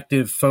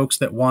prospective folks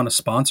that want to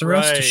sponsor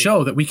us to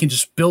show that we can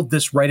just build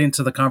this right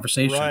into the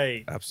conversation.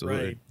 Right.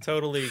 Absolutely. Right.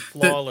 Totally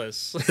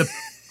flawless.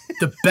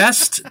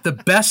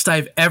 The best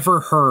I've ever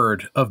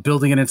heard of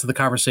building it into the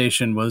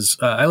conversation was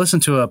I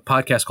listened to a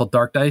podcast called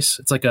Dark Dice.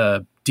 It's like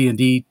a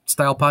D&D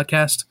style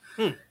podcast.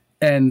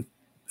 And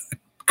a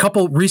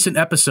couple recent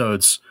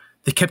episodes,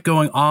 they kept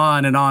going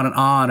on and on and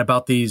on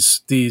about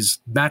these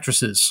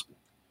mattresses.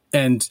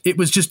 And it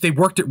was just, they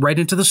worked it right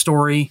into the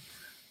story.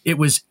 It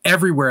was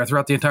everywhere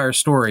throughout the entire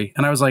story.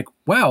 And I was like,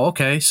 wow,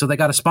 okay, so they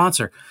got a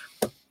sponsor.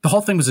 The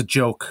whole thing was a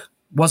joke.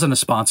 Wasn't a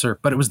sponsor,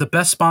 but it was the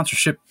best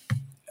sponsorship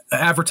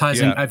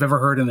advertising I've ever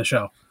heard in the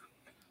show.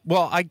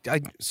 Well, I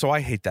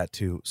hate that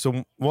too.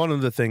 So one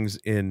of the things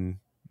in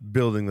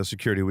building the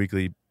Security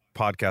Weekly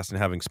podcast and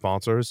having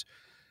sponsors,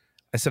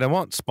 I said I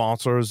want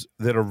sponsors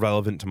that are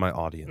relevant to my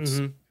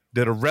audience,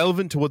 that are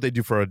relevant to what they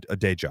do for a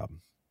day job,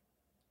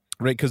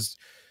 right? Because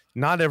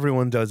not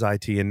everyone does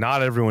IT and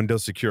not everyone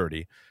does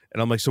security.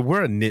 And I'm like, so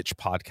we're a niche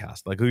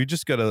podcast. Like, you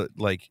just gotta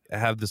like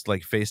have this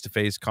like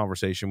face-to-face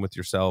conversation with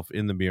yourself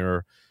in the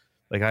mirror.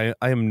 Like,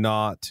 I am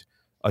not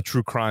a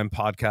true crime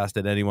podcast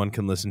that anyone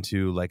can listen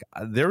to. Like,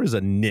 there is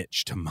a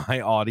niche to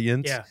my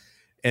audience. Yeah.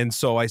 And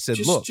so I said,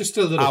 look, just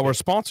a little our bit.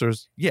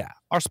 sponsors,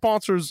 our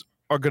sponsors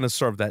are going to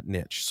serve that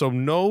niche. So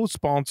no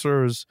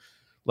sponsors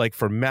like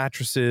for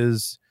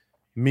mattresses,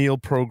 meal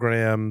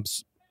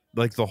programs,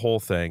 like the whole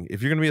thing.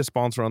 If you're going to be a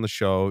sponsor on the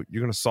show,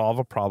 you're going to solve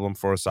a problem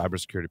for a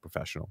cybersecurity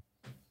professional.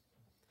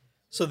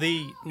 So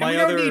we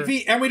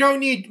don't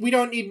need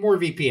more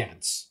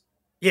VPNs.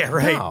 Yeah,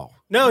 right.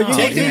 No, you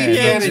Take need the VPNs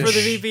advantage. for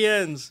the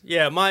VPNs.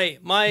 Yeah,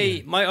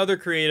 my other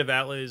creative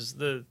outlet is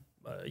the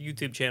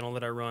YouTube channel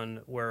that I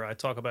run, where I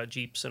talk about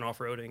Jeeps and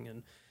off-roading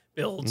and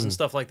builds and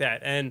stuff like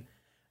that. And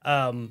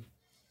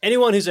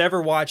anyone who's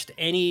ever watched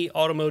any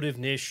automotive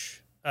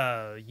niche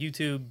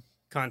YouTube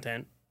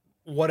content,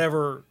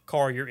 whatever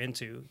car you're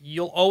into,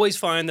 you'll always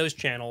find those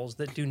channels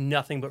that do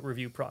nothing but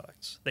review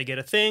products. They get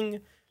a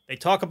thing, they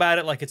talk about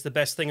it like it's the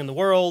best thing in the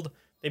world,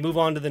 they move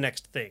on to the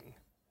next thing,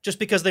 just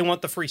because they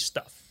want the free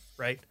stuff,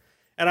 right?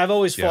 And I've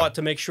always fought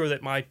to make sure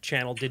that my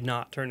channel did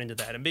not turn into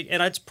that. And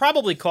it's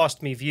probably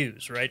cost me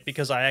views, right?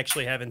 Because I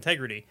actually have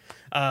integrity.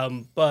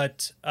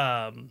 But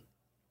the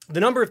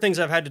number of things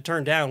I've had to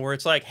turn down where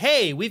it's like,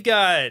 hey, we've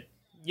got,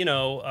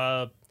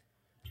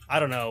 I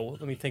don't know,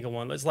 let me think of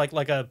one. It's like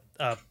a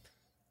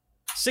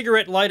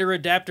cigarette lighter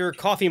adapter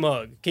coffee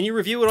mug. Can you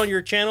review it on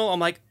your channel? I'm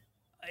like,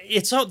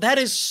 that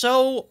is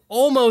so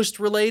almost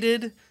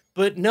related,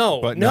 but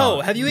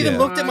no. Have you even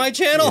looked at my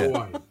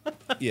channel?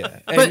 Yeah.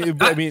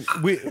 And I mean,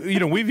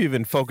 we've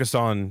even focused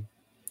on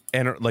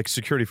like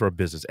security for a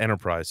business,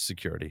 enterprise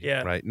security,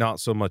 right? Not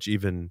so much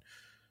even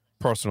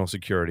personal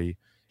security.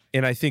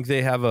 And I think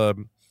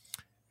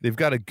they've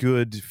got a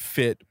good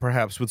fit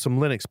perhaps with some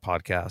Linux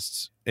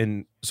podcasts.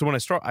 And so when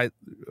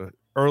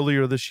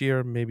earlier this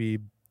year, maybe,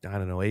 I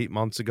don't know, 8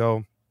 months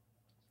ago,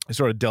 I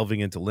started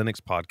delving into Linux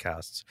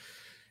podcasts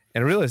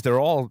and I realized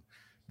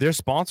their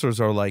sponsors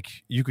are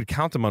like, you could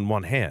count them on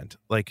one hand.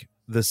 Like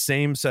the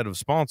same set of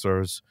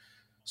sponsors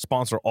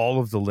sponsor all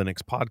of the Linux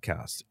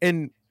podcasts.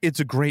 And it's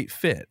a great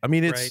fit. I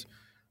mean,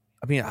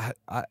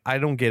 I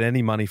don't get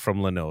any money from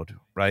Linode,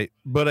 right?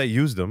 But I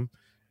use them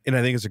and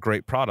I think it's a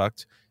great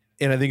product.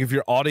 And I think if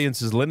your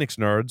audience is Linux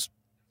nerds,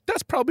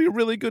 that's probably a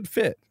really good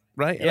fit,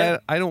 right? Yeah.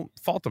 And I don't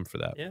fault them for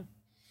that. Yeah.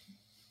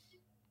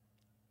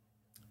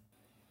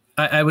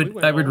 I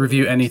would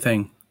review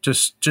anything.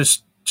 Just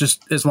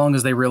as long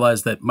as they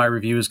realize that my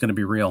review is going to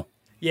be real.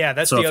 Yeah,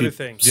 that's the other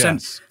thing.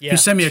 If you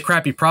send me a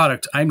crappy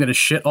product, I'm going to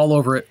shit all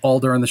over it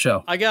all during the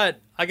show. I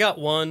got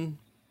one.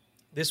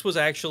 This was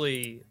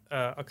actually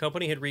a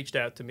company had reached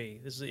out to me.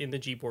 This is in the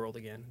Jeep world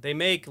again. They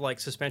make like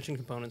suspension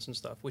components and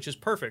stuff, which is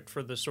perfect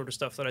for the sort of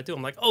stuff that I do.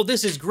 I'm like, oh,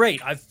 this is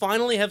great. I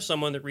finally have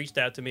someone that reached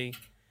out to me.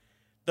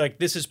 Like,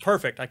 this is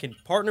perfect. I can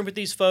partner with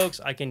these folks.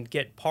 I can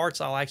get parts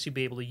I'll actually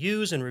be able to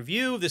use and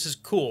review. This is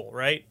cool,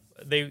 right?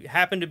 They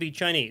happen to be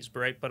Chinese,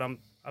 right? But I'm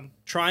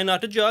trying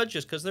not to judge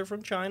just because they're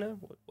from China,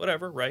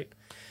 whatever, right?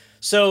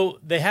 So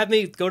they have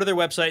me go to their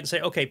website and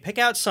say, okay, pick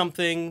out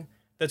something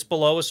that's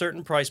below a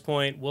certain price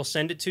point. We'll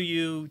send it to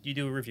you. You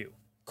do a review.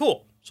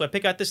 Cool. So I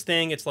pick out this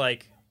thing. It's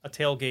like a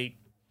tailgate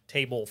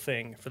table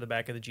thing for the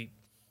back of the Jeep.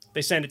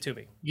 They send it to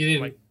me.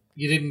 You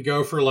didn't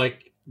go for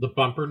like the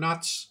bumper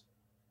nuts?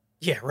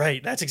 Yeah,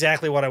 right. That's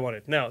exactly what I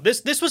wanted. No,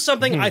 this was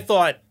something I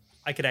thought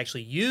I could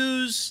actually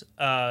use.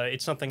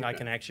 It's something I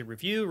can actually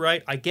review,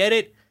 right? I get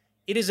it.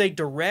 It is a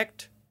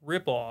direct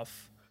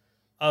ripoff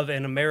of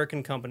an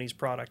American company's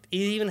product. It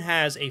even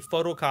has a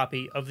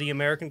photocopy of the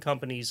American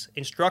company's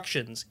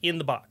instructions in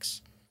the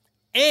box.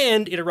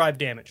 And it arrived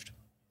damaged.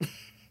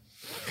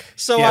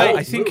 So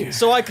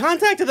I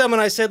contacted them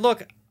and I said,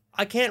 look,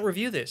 I can't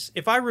review this.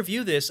 If I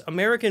review this,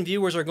 American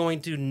viewers are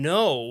going to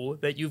know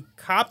that you've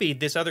copied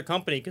this other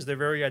company because they're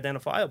very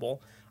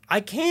identifiable.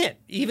 I can't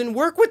even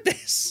work with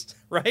this,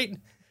 right?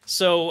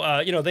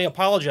 So, they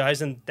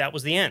apologized, and that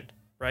was the end,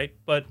 right?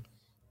 But,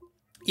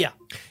 yeah.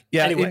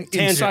 Anyway,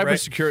 in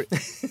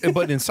cybersecurity, right?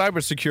 But in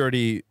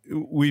cybersecurity,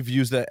 we've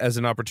used that as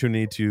an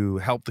opportunity to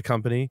help the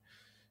company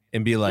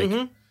and be like,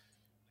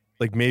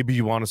 like maybe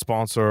you want to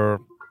sponsor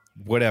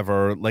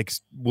whatever, like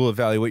we'll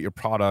evaluate your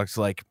products,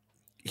 like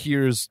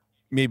here's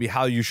maybe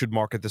how you should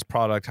market this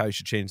product, how you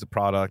should change the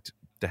product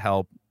to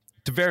help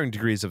to varying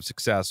degrees of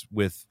success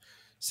with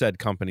said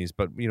companies.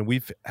 But,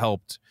 we've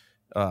helped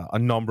a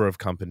number of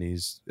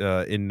companies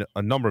in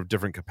a number of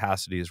different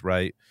capacities,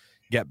 right,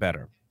 get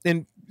better.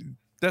 And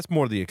that's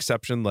more the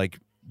exception. Like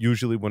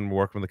usually when we're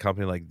working with a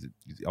company, like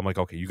I'm like,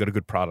 okay, you got a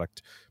good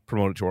product,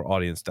 promote it to our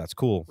audience. That's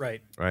cool.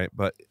 Right.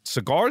 But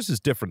cigars is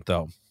different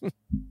though.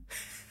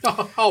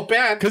 Oh,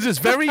 bad. Because it's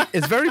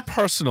very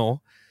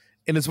personal.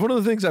 And it's one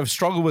of the things I've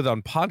struggled with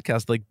on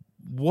podcasts. Like,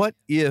 what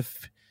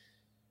if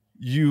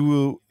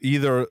you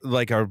either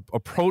like are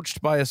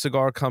approached by a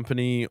cigar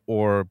company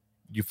or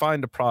you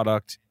find a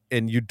product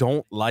and you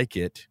don't like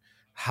it?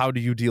 How do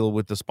you deal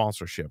with the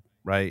sponsorship,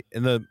 right?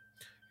 And I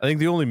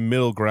think the only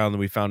middle ground that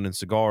we found in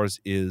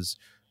cigars is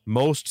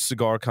most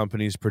cigar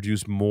companies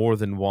produce more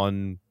than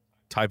one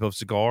type of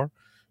cigar,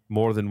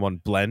 more than one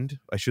blend,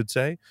 I should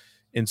say.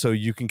 And so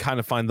you can kind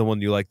of find the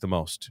one you like the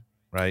most,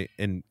 right?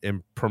 And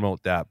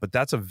promote that. But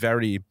it's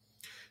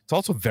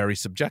also very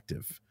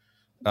subjective.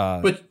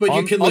 But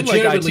you can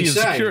legitimately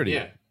say,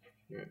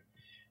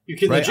 you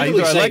can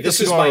legitimately say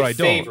this is my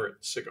favorite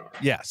cigar.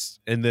 Yes,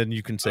 and then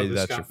you can say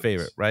that's your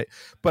favorite, right?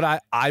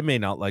 But I may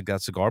not like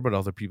that cigar, but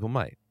other people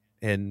might,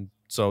 and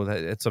so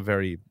it's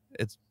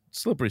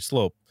slippery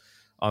slope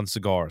on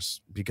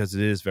cigars because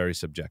it is very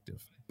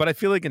subjective. But I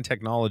feel like in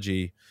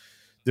technology,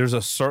 there's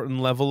a certain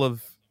level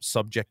of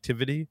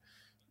subjectivity,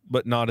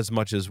 but not as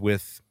much as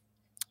with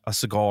a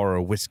cigar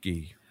or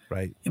whiskey,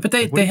 right? Yeah, but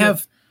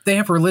they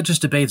have religious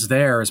debates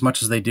there as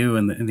much as they do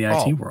in the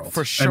IT world.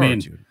 For sure,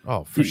 dude.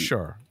 Oh, for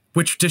sure.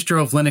 Which distro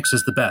of Linux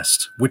is the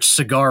best? Which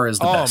cigar is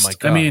the best? My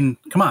God. I mean,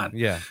 come on.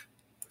 Yeah.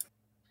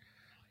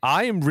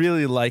 I am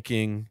really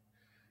liking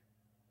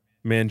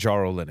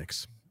Manjaro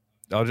Linux.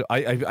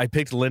 I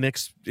picked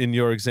Linux in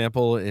your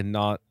example and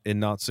not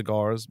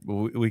cigars.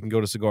 We can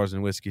go to cigars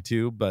and whiskey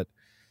too, but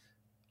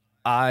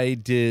I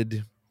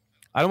don't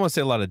want to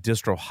say a lot of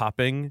distro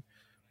hopping,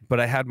 but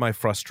I had my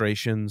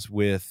frustrations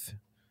with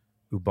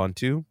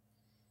Ubuntu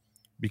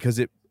because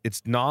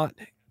it's not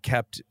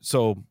kept.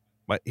 So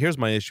here's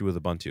my issue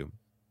with Ubuntu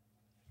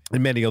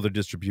and many other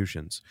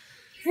distributions.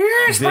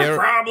 Here's my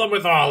problem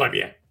with all of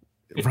you.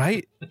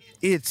 Right?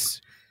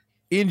 It's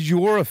in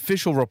your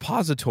official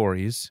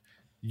repositories,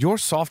 your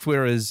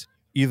software is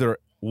either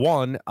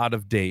 1, out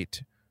of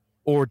date,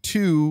 or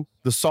 2,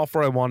 the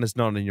software I want is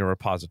not in your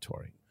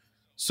repository.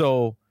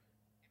 So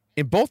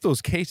in both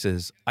those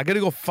cases, I got to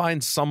go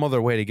find some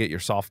other way to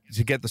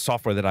get the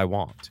software that I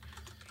want.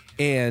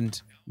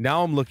 And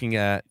now I'm looking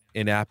at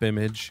an app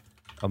image.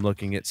 I'm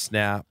looking at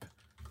Snap.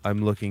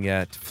 I'm looking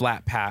at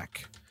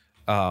Flatpak.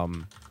 Then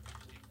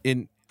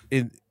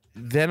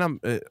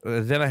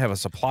I have a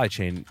supply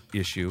chain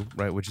issue,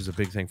 right, which is a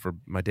big thing for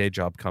my day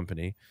job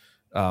company.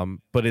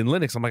 But in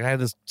Linux, I'm like, I have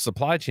this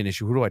supply chain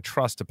issue. Who do I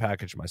trust to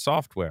package my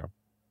software?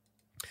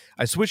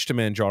 I switched to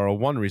Manjaro.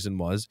 One reason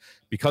was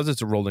because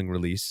it's a rolling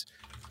release,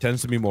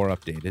 tends to be more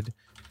updated,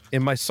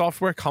 and my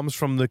software comes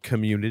from the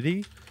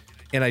community,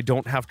 and I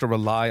don't have to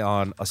rely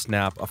on a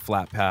Snap, a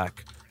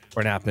Flatpak,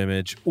 or an app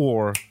image,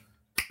 or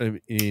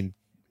in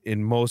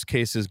most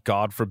cases,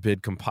 God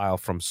forbid, compile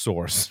from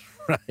source.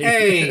 Right?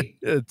 Hey,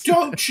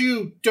 don't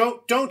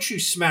you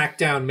smack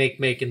down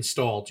make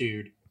install,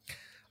 dude.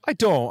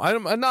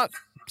 I'm not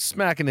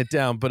smacking it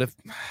down, but if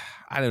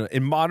I don't know,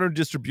 in modern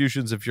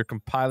distributions, if you're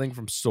compiling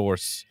from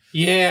source,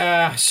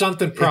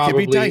 something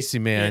probably it can be dicey,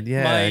 man.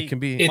 It can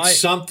be.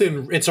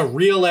 It's a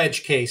real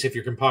edge case if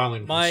you're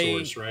compiling from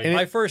source, right?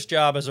 My first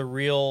job as a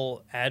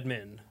real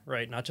admin,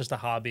 right, not just a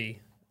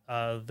hobby.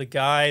 The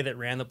guy that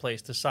ran the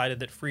place decided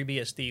that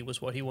FreeBSD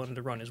was what he wanted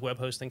to run his web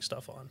hosting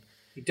stuff on.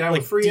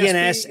 Like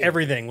DNS,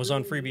 everything was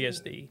on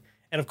FreeBSD.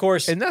 And of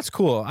course, and that's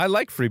cool. I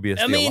like FreeBSD.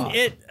 I mean, a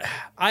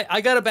lot.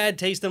 I got a bad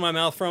taste in my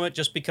mouth from it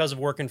just because of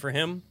working for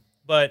him.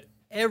 But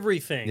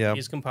everything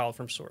is compiled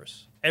from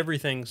source.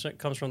 Everything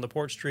comes from the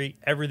port tree.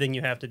 Everything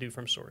you have to do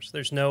from source.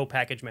 There's no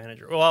package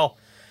manager. Well,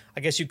 I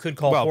guess you could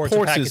call ports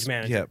a package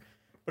manager. Yeah.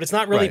 But it's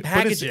not really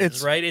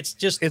packages, right? It's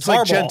just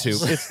like Gentoo.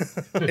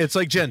 It's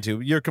like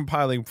Gentoo. You're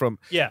compiling from.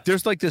 Yeah.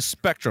 There's like this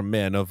spectrum,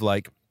 man, of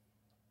like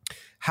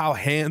how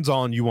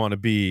hands-on you want to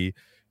be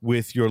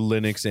with your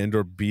Linux and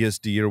or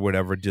BSD or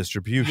whatever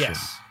distribution.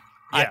 Yes.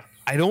 Yeah.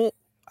 I don't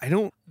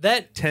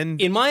that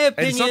tend. In my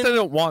opinion, it's not that I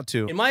don't want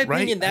to. In my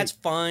opinion, that's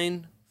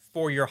fine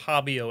for your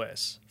hobby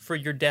OS, for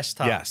your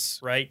desktop. Yes.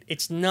 Right.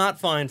 It's not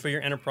fine for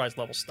your enterprise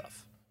level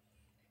stuff.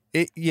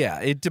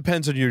 It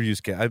depends on your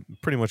use case.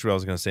 Pretty much what I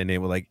was going to say,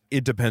 Nate. Like,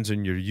 it depends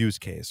on your use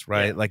case,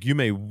 right? Yeah. Like, you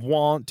may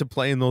want to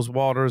play in those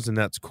waters, and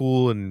that's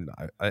cool. And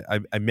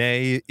I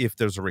may, if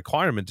there's a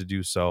requirement to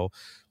do so.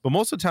 But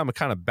most of the time, I'm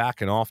kind of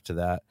backing off to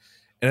that,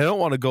 and I don't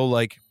want to go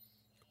like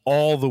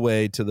all the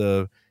way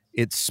to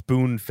it's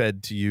spoon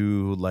fed to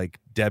you like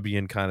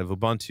Debian kind of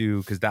Ubuntu,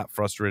 because that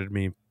frustrated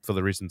me for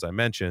the reasons I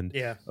mentioned.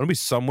 Yeah, it'll be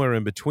somewhere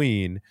in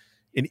between,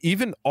 and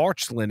even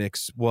Arch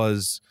Linux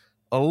was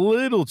a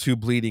little too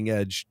bleeding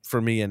edge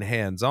for me and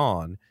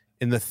hands-on.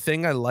 And the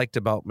thing I liked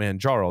about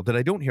Manjaro that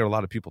I don't hear a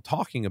lot of people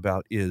talking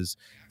about is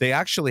they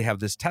actually have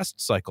this test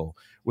cycle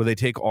where they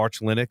take Arch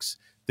Linux,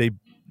 the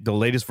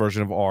latest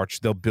version of Arch,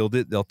 they'll build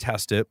it, they'll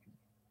test it,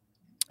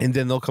 and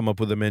then they'll come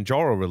up with a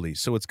Manjaro release.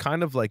 So it's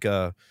kind of like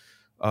a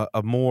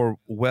more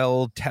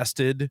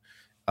well-tested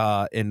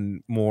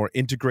and more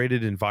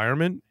integrated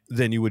environment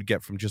than you would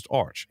get from just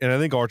Arch. And I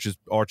think Arch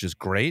is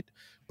great,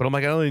 but I'm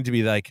like, I don't need to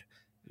be like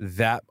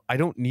that. I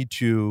don't need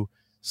to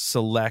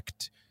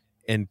select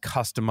and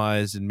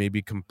customize and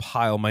maybe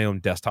compile my own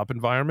desktop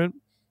environment.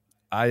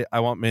 I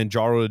want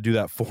Manjaro to do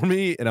that for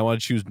me, and I want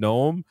to choose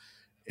GNOME,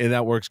 and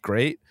that works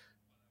great.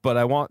 But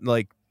I want,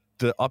 like,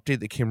 the update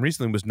that came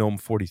recently was GNOME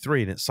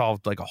 43, and it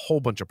solved like a whole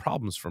bunch of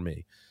problems for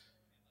me.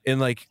 And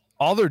like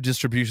other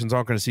distributions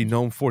aren't going to see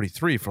GNOME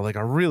 43 for like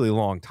a really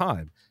long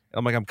time. And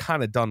I'm like, I'm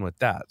kind of done with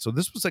that. So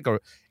this was like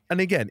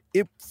and again,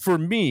 for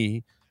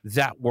me,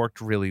 that worked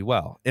really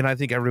well. And I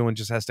think everyone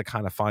just has to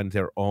kind of find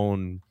their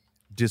own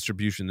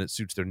distribution that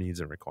suits their needs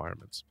and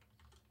requirements.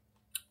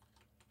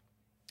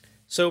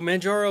 So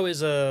Manjaro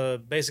is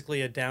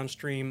basically a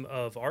downstream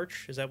of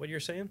Arch. Is that what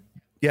you're saying?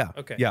 Yeah.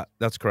 Okay. Yeah,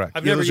 that's correct.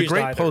 I've never there's used a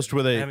great either. post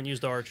where I haven't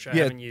used Arch. I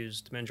haven't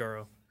used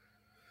Manjaro.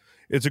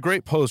 It's a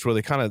great post where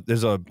they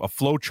there's a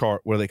flow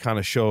chart where they kind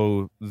of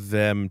show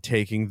them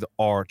taking the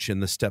Arch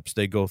and the steps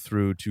they go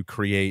through to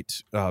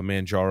create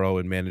Manjaro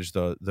and manage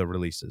the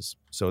releases.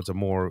 So it's a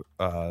more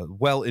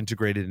well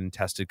integrated and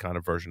tested kind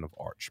of version of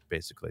Arch,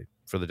 basically,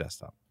 for the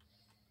desktop.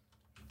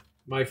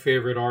 My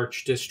favorite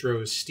Arch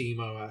distro is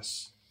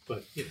SteamOS.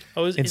 But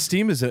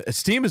Steam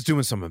is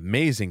doing some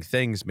amazing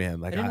things, man.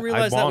 Like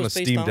I want a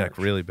Steam Deck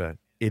really bad.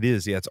 It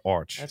is, yeah. It's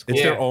Arch. That's cool.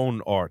 It's their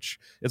own Arch.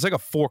 It's like a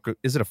fork.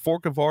 Is it a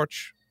fork of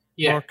Arch?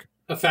 Yeah, Mark?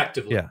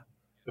 effectively. Yeah,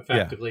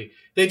 effectively.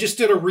 They just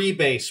did a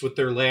rebase with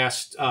their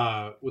last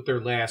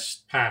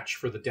patch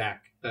for the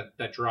deck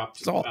that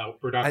dropped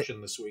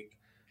production this week.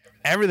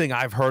 Everything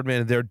I've heard,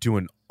 man, they're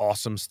doing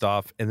awesome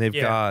stuff, and they've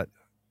got.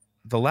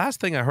 The last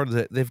thing I heard is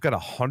that they've got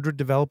 100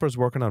 developers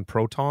working on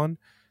Proton,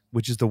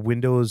 which is the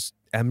Windows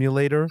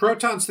emulator.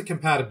 Proton's the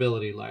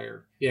compatibility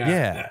layer.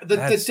 Yeah. The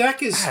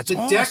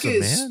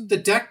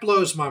deck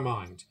blows my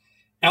mind.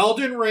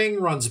 Elden Ring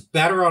runs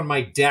better on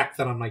my deck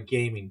than on my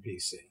gaming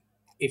PC,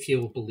 if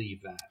you'll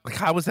believe that. Like,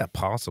 how is that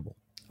possible?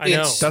 I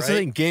know.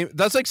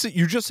 That's like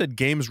you just said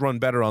games run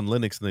better on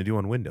Linux than they do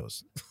on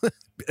Windows.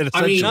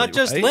 I mean, not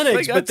just right? Linux,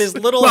 like, but this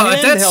little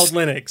handheld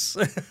Linux.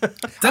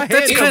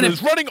 That's kind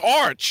of running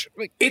Arch.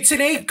 It's an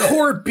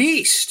 8-core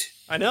beast.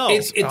 I know.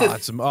 It's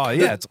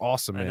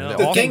awesome, man.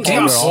 The thing's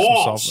got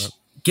balls.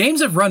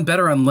 Games have run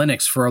better on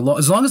Linux for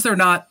as long as they're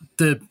not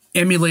the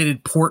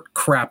emulated port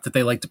crap that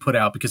they like to put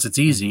out because it's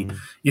easy. Mm-hmm.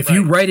 If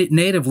you write it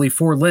natively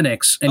for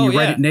Linux and you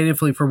write it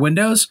natively for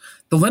Windows,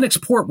 the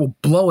Linux port will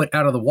blow it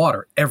out of the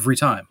water every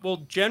time.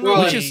 Well,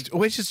 generally,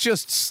 which is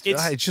just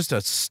it's just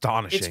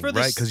astonishing,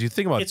 right? Because you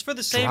think about it's for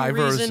the same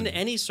reason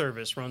any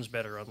service runs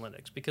better on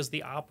Linux, because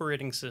the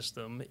operating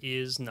system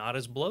is not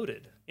as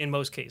bloated in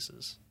most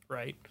cases,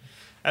 right?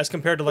 As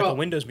compared to a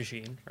Windows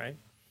machine, right?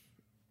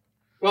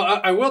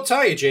 Well, I will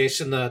tell you,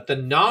 Jason, the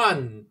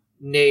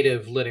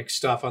non-native Linux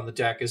stuff on the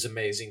deck is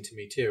amazing to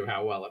me too.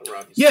 How well it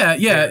runs. Yeah.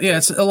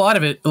 It's a lot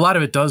of it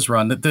does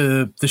run.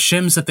 The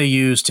shims that they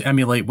use to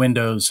emulate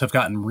Windows have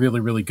gotten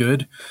really, really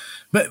good.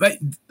 But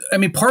I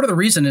mean, part of the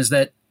reason is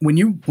that when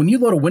you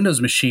load a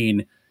Windows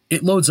machine,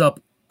 it loads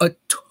up a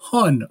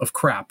ton of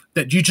crap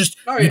that you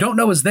don't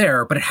know is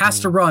there, but it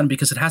has to run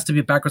because it has to be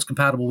backwards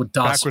compatible with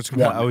DOS.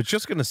 I was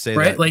just going to say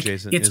right? that, like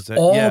Jason. It's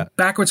all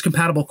backwards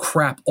compatible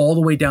crap all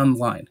the way down the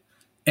line.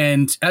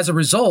 And as a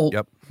result,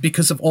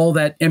 because of all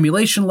that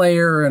emulation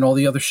layer and all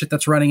the other shit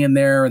that's running in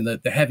there and the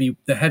heavy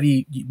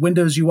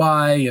Windows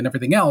UI and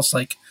everything else,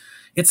 like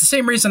it's the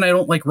same reason I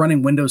don't like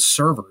running Windows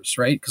servers,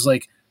 right? Because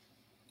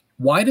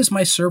why does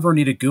my server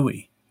need a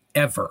GUI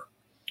ever?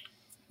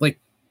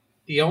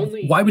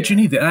 Why would you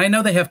need that? And I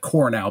know they have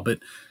Core now, but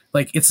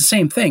it's the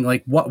same thing.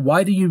 Like,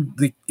 why do you?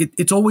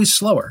 It's always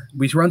slower.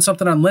 We run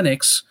something on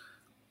Linux.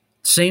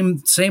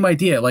 Same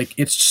idea. Like,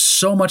 it's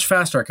so much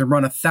faster. I can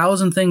run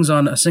 1,000 things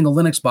on a single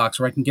Linux box,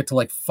 where I can get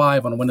to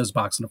 5 on a Windows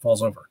box and it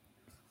falls over.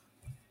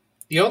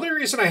 The only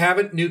reason I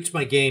haven't nuked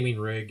my gaming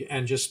rig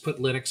and just put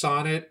Linux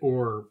on it,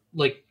 or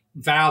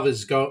Valve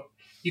is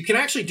you can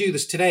actually do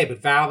this today,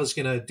 but Valve is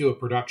going to do a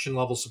production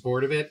level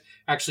support of it.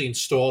 Actually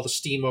install the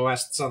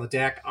SteamOS that's on the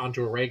deck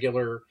onto a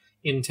regular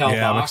Intel box.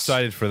 I'm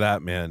excited for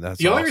that, man. That's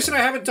the only reason I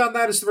haven't done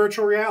that is the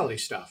virtual reality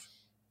stuff.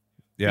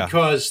 Yeah,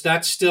 because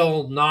that's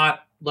still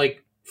not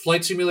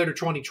Flight Simulator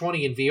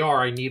 2020 in VR.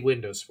 I need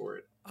Windows for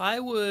it.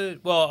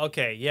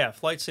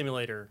 Flight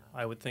Simulator,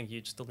 I would think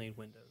you'd still need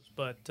Windows.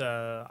 But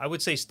I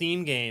would say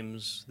Steam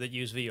games that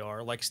use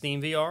VR, like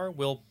Steam VR,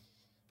 will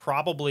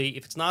probably,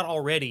 if it's not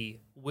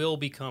already, will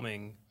be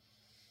coming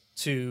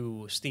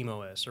to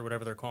SteamOS or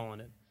whatever they're calling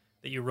it,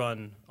 that you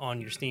run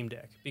on your Steam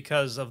Deck,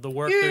 because of the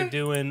work they're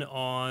doing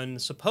on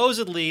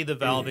supposedly the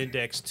Valve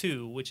Index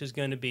 2, which is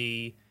going to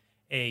be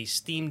a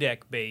Steam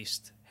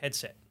Deck-based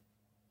headset.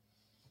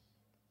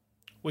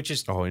 Which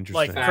is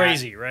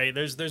crazy, right?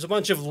 There's a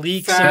bunch of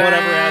leaks and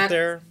whatever out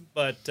there,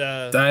 but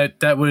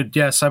I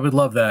would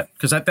love that,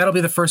 because that'll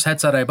be the first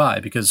headset I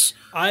buy, because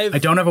I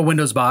don't have a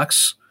Windows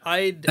box,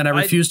 and I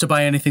refuse to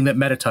buy anything that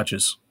Meta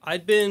touches.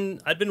 I'd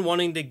been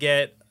wanting to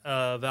get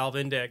Valve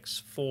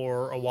Index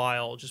for a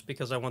while, just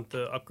because I want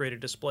the upgraded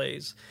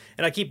displays,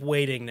 and I keep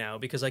waiting now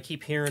because I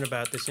keep hearing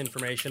about this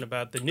information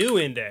about the new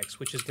Index,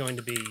 which is going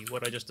to be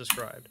what I just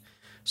described,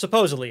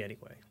 supposedly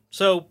anyway.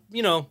 So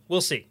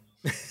we'll see.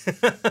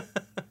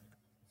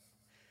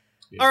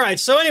 All right,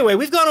 so anyway,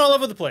 we've gone all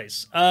over the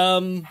place.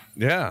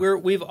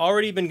 We've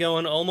already been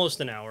going almost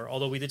an hour,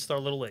 although we did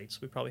start a little late, so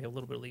we probably have a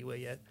little bit of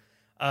leeway yet.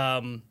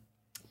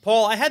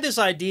 Paul, I had this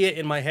idea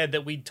in my head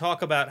that we'd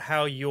talk about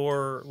how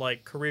your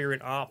career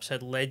in ops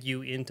had led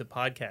you into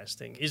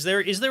podcasting. Is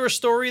there a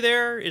story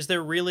there? Is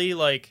there really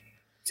Iron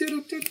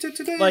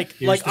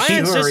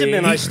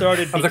Sysadmin I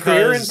started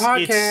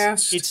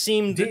because it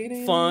seemed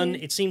fun.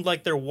 It seemed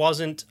like there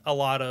wasn't a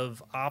lot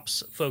of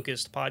ops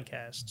focused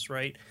podcasts,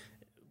 right?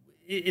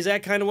 is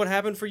that kind of what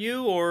happened for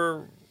you,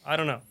 or I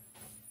don't know?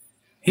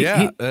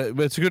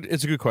 It's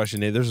a good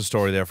question, Nate. There's a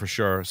story there for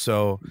sure.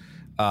 So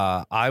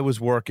I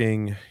was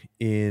working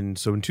in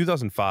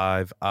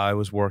 2005, I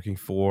was working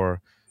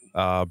for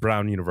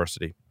Brown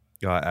University,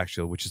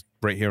 actually, which is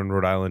right here in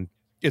Rhode Island.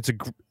 It's a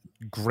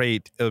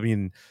great, I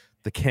mean,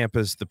 the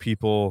campus, the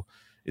people,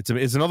 it's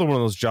another one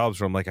of those jobs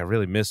where I'm like, I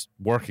really miss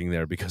working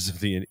there because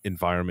of the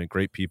environment.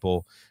 Great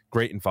people,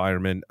 great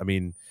environment. I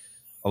mean,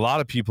 a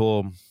lot of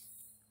people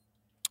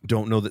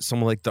don't know that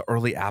some of like the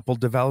early Apple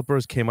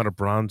developers came out of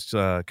Brown's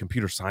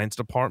computer science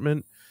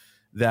department,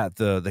 that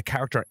the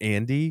character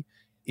Andy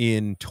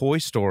in Toy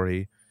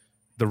Story,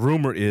 the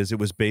rumor is it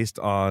was based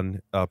on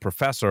a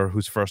professor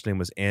whose first name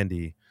was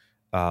Andy,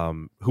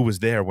 who was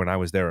there when I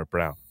was there at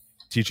Brown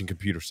teaching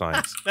computer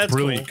science. That's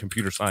brilliant cool.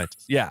 Computer science.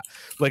 Yeah,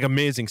 like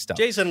amazing stuff.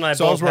 Jason and I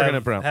So I was both working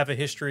at Brown. have a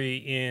history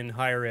in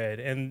higher ed,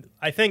 and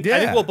I think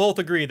Yeah. we'll both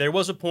agree there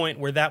was a point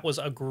where that was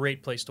a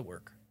great place to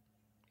work.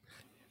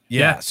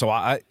 Yeah. So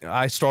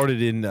I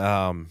started in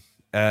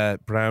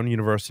at Brown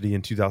University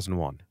in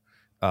 2001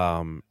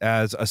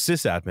 as a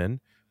sysadmin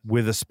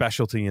with a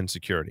specialty in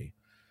security,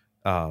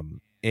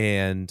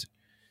 and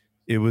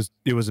it was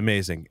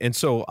amazing. And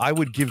so I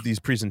would give these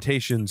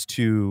presentations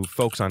to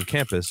folks on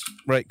campus,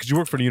 right? Because you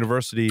work for the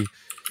university.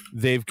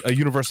 A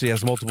university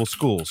has multiple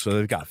schools, so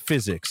they've got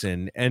physics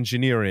and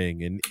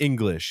engineering and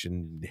English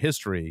and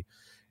history,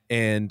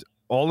 and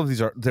all of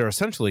these they're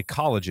essentially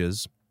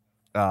colleges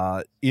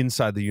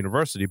inside the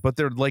university, but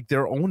they're like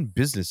their own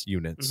business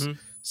units,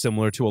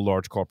 similar to a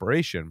large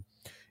corporation.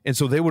 And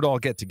so they would all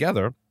get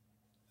together,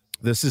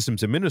 the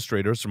systems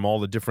administrators from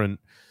all the different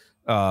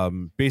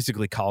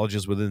basically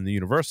colleges within the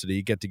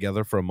university get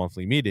together for a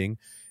monthly meeting.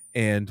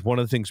 And one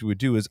of the things we would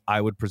do is I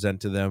would present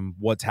to them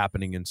what's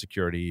happening in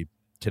security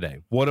today.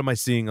 What am I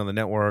seeing on the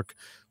network?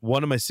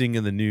 What am I seeing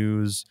in the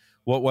news?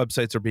 What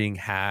websites are being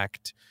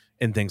hacked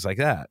and things like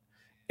that?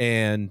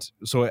 And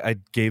so I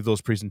gave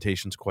those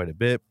presentations quite a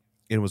bit.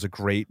 It was a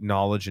great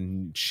knowledge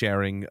and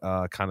sharing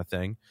kind of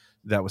thing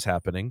that was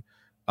happening.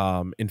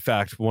 In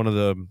fact, one of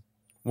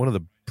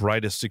the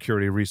brightest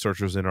security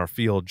researchers in our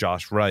field,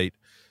 Josh Wright,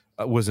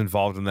 was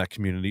involved in that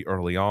community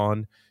early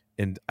on.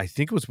 And I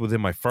think it was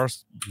within my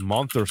first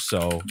month or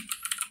so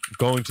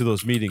going to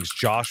those meetings,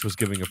 Josh was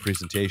giving a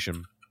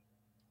presentation.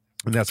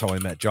 And that's how I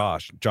met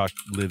Josh. Josh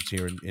lives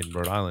here in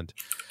Rhode Island.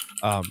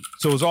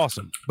 So it was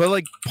awesome. But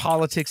like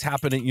politics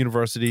happen at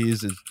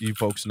universities, as you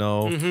folks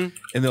know. And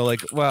they're like,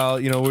 well,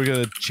 we're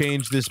going to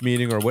change this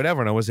meeting or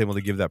whatever. And I wasn't able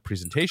to give that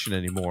presentation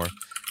anymore.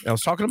 And I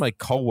was talking to my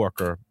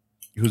coworker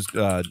whose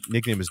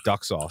nickname is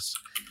Duck Sauce.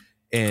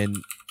 And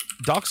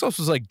Duck Sauce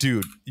was like,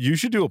 dude, you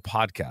should do a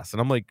podcast.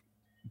 And I'm like,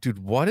 dude,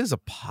 what is a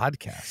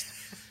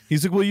podcast?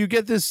 He's like, well, you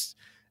get this.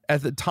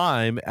 At the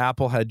time,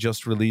 Apple had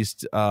just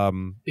released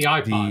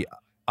the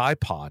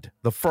iPod.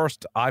 The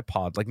first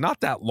iPod, like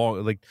not that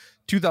long, like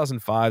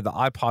 2005. The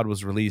iPod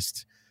was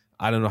released,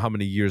 I don't know how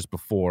many years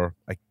before.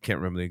 I can't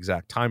remember the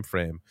exact time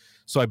frame.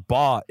 So I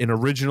bought an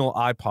original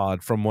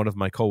iPod from one of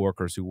my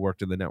coworkers who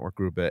worked in the network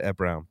group at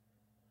Brown.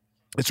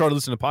 I started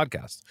listening to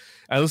podcasts.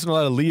 I listened to a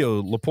lot of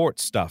Leo Laporte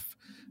stuff.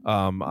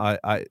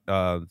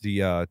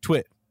 The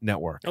Twit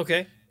network.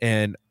 Okay.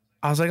 And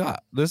I was like,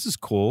 this is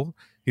cool.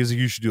 He was like,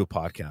 you should do a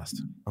podcast.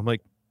 I'm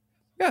like,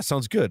 yeah,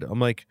 sounds good. I'm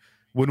like,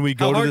 when we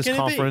go to this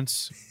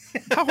conference,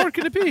 how hard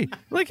can it be? I'm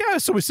like, yeah.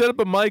 So we set up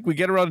a mic, we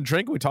get around and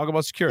drink, we talk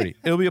about security.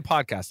 It'll be a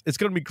podcast. It's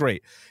going to be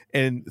great.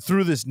 And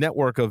through this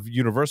network of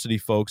university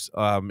folks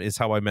is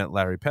how I met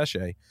Larry Pesce.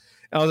 And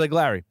I was like,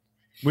 Larry,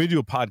 we do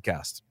a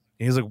podcast.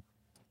 And he's like,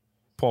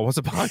 Paul, what's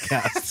a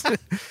podcast?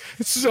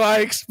 So I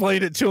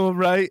explained it to him,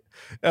 right?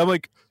 And I'm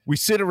like, we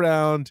sit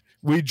around,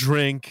 we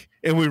drink,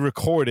 and we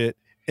record it,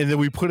 and then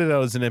we put it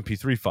out as an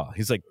MP3 file.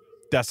 He's like,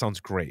 that sounds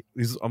great.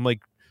 I'm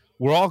like,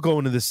 we're all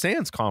going to the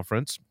SANS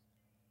conference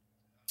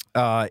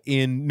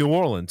in New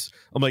Orleans.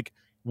 I'm like,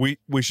 we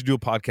should do a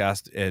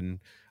podcast, and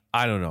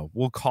I don't know,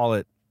 we'll call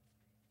it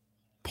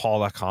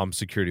Paul.com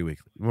Security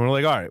Weekly. And we're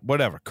like, all right,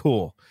 whatever,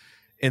 cool.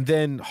 And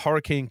then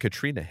Hurricane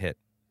Katrina hit,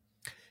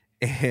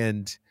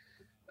 and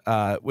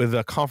with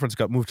the conference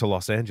got moved to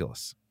Los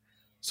Angeles.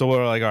 So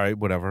we're like, all right,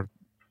 whatever.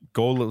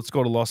 Let's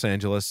go to Los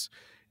Angeles.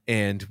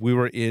 And we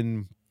were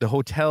in the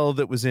hotel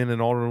that was in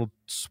an Arnold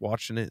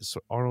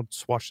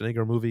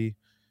Schwarzenegger movie,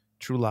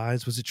 True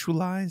Lies. Was it True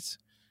Lies?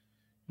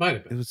 Might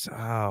have been. It was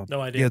no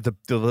idea. Yeah,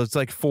 there's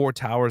like 4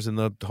 towers in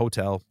the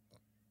hotel.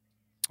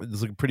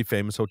 It's like a pretty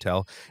famous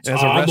hotel. It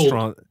has a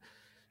restaurant.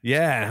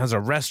 Yeah, it has a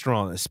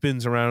restaurant that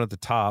spins around at the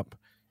top.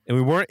 And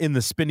we weren't in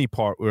the spinny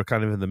part. We were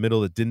kind of in the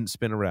middle that didn't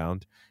spin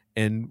around.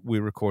 And we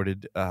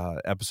recorded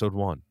episode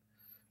 1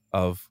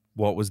 of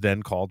what was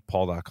then called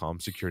Paul.com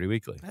Security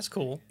Weekly. That's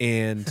cool.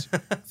 And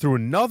through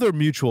another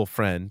mutual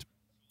friend,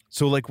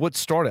 so like what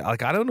started,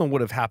 like I don't know what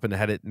would have happened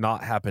had it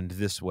not happened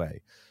this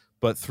way,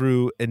 but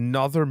through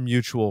another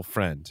mutual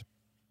friend,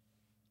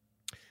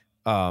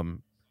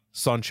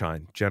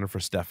 Sunshine, Jennifer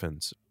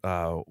Steffens,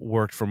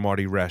 worked for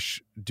Marty Resch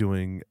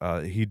doing,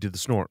 he did the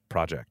Snort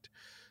project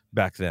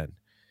back then.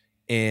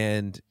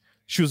 And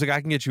she was like,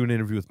 I can get you an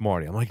interview with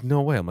Marty. I'm like,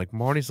 no way. I'm like,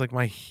 Marty's like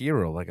my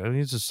hero. Like, I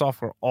use his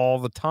software all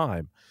the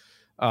time.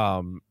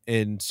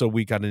 And so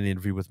we got an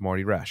interview with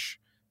Marty Resch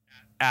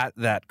at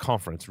that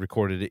conference,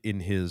 recorded it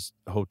in his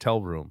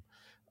hotel room,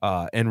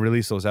 and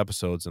released those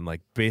episodes. And like,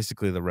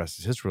 basically the rest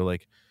is history.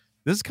 Like,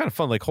 this is kind of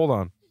fun. Like, hold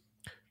on.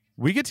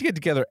 We get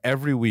together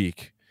every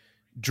week,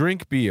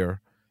 drink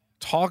beer,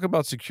 talk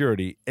about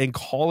security, and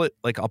call it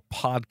like a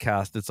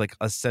podcast that's like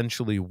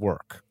essentially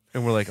work.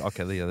 And we're like,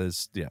 okay,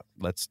 let's do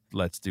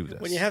this.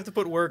 When you have to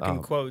put work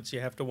in quotes, you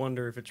have to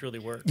wonder if it's really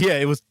work.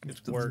 Yeah, it's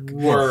work.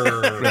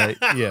 Right?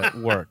 Yeah,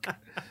 work.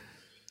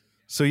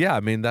 So yeah, I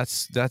mean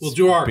that's we'll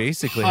do our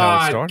basically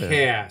how it started.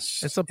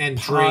 It's a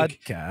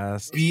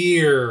podcast,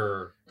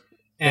 beer,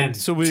 and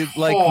so we'd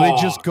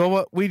just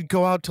we'd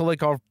go out to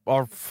like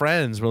our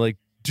friends. We're like,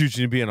 dude,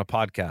 you need to be on a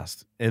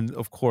podcast, and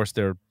of course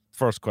their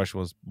first question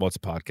was, "What's a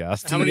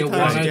podcast?" How many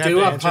times did you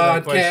have to answer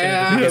that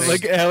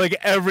question? Yeah, like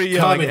every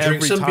time.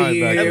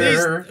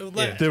 Beer.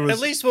 At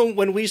least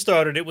when we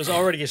started, it was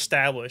already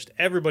established.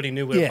 Everybody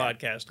knew what a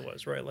podcast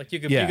was, right? Like you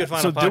could find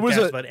a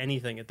podcast about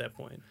anything at that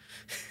point.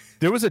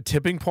 There was a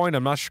tipping point.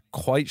 I'm not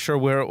quite sure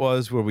where it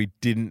was, where we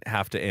didn't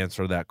have to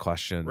answer that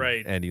question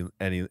any longer.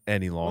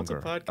 What's a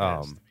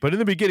podcast? But in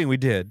the beginning, we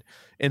did,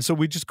 and so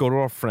we just go to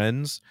our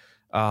friends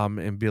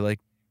and be like,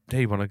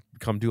 hey, you want to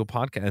come do a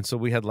podcast? And so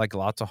we had like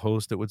lots of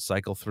hosts that would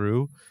cycle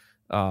through.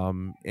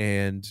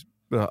 And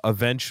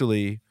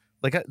eventually,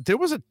 like there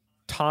was a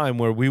time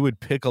where we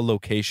would pick a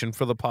location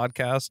for the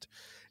podcast.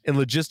 And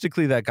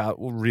logistically, that got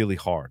really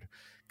hard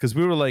because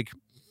we were like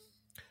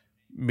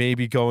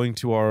maybe going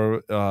to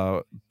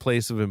our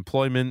place of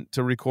employment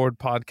to record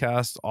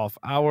podcasts off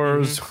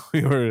hours. Mm-hmm.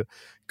 We were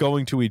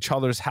going to each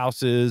other's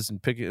houses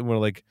and picking. And we're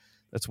like,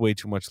 that's way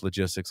too much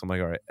logistics. I'm like,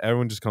 all right,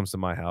 everyone just comes to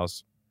my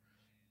house.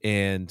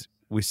 And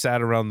we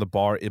sat around the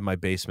bar in my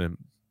basement,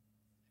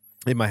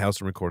 in my house,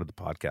 and recorded the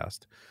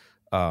podcast.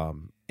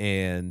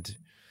 And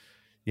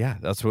yeah,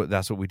 that's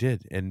what we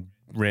did. And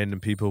random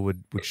people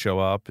would show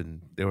up,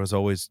 and there was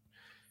always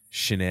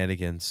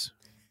shenanigans.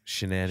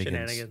 It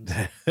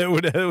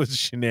was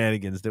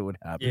shenanigans that would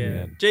happen. Yeah,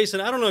 man. Jason,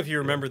 I don't know if you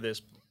remember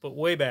this, but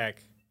way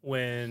back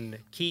when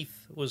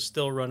Keith was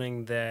still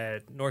running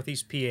that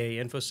Northeast PA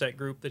InfoSec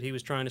group that he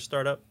was trying to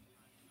start up.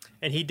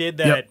 And he did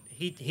that.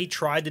 Yep. He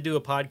tried to do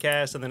a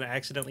podcast and then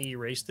accidentally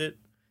erased it.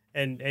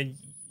 And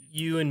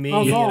you and me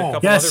and a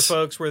couple other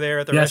folks were there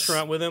at the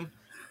restaurant with him.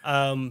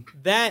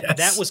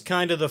 That was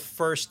kind of the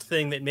first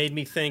thing that made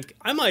me think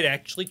I might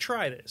actually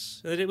try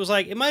this. It was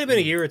like it might have been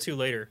a year or two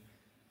later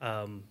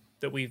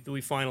that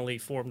we finally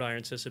formed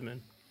Iron Sysadmin.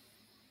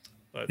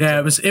 But,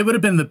 it would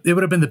have been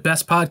the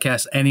best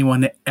podcast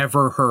anyone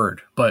ever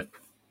heard. But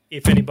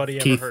if anybody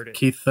ever heard it,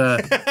 Keith,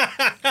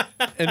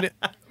 and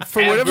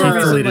for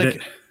whatever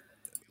reason,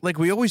 like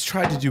we always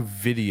tried to do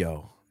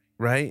video,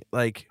 right?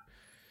 Like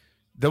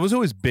that was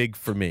always big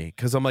for me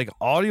because I'm like,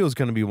 audio is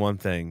going to be one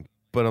thing,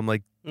 but I'm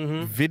like,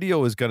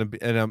 video is going to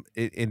be,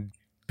 and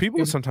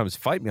people sometimes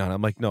fight me on it.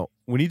 I'm like, no,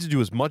 we need to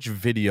do as much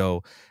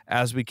video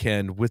as we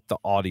can with the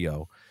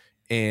audio,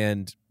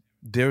 and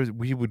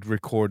we would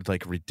record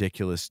like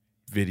ridiculous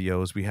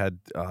videos. We had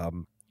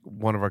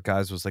one of our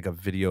guys was like a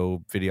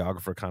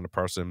videographer kind of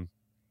person,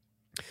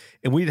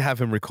 and we'd have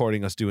him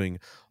recording us doing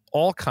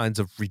all kinds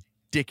of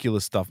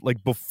ridiculous stuff,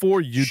 like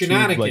before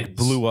YouTube like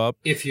blew up,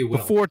 if you will,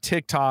 before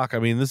TikTok. I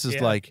mean, this is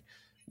like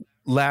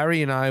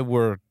Larry and I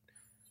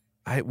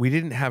we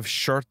didn't have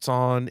shirts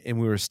on,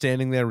 and we were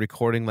standing there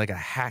recording like a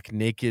hack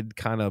naked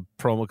kind of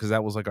promo because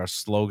that was like our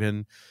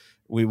slogan.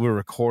 We were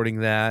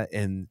recording that,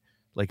 and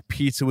like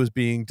pizza was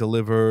being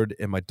delivered,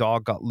 and my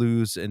dog got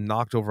loose and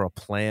knocked over a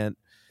plant,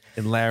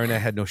 and Larry and I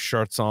had no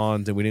shirts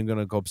on, and we didn't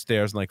gonna go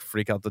upstairs and like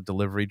freak out the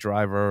delivery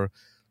driver.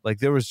 Like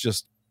there was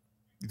just,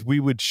 we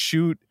would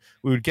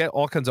get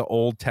all kinds of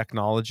old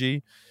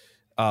technology,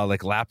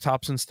 like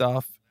laptops and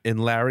stuff. And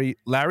Larry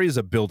is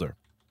a builder.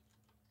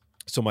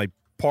 So my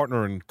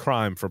partner in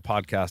crime for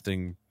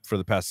podcasting for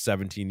the past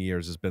 17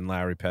 years has been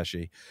Larry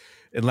Pesci.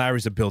 And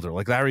Larry's a builder.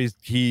 Like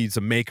he's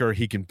a maker.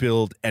 He can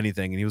build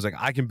anything. And he was like,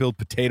 I can build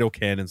potato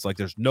cannons like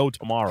there's no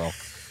tomorrow.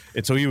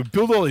 And so he would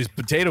build all these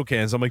potato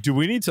cans. I'm like, dude,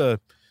 I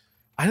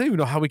don't even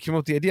know how we came up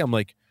with the idea. I'm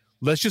like,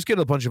 let's just get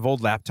a bunch of old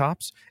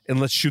laptops and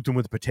let's shoot them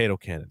with potato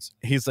cannons.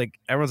 He's like,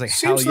 everyone's like,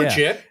 seems hell yeah.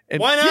 Legit.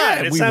 And why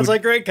not? It sounds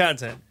like great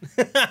content.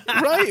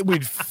 Right?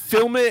 We'd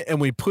film it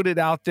and we put it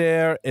out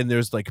there, and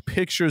there's like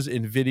pictures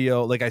and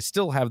video. Like I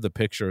still have the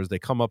pictures. They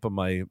come up on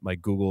my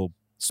Google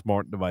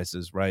smart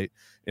devices, right?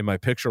 In my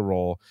picture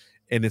roll.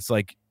 And it's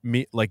like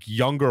me, like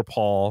younger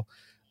Paul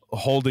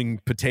holding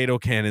potato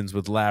cannons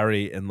with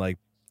Larry and like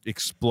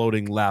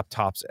exploding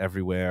laptops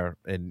everywhere.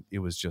 And it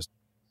was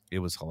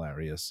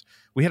hilarious.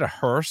 We had a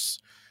hearse.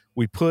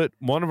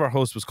 One of our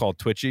hosts was called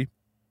Twitchy.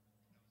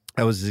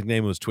 His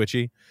name was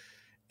Twitchy.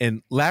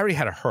 And Larry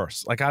had a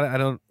hearse. Like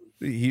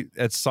he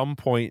at some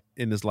point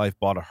in his life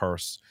bought a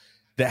hearse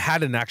that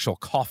had an actual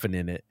coffin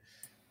in it.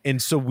 And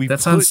so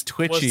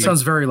Twitchy.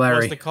 Sounds very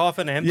Larry. Was the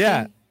coffin empty?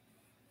 Yeah.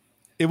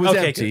 It was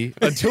Okay, empty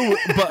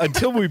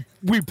until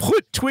we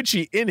put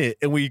Twitchy in it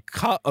and we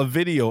caught a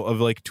video of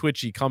like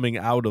Twitchy coming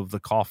out of the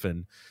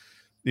coffin.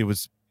 It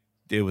was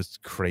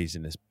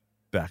craziness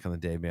back in the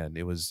day, man.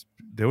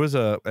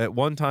 At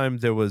one time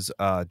there was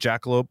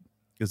Jackalope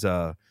is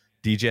a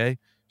DJ.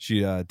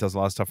 She does a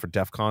lot of stuff for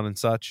DEF CON and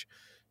such.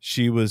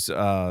 She was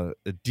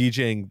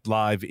DJing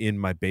live in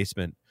my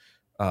basement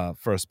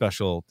for a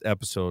special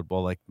episode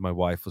while like my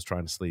wife was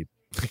trying to sleep.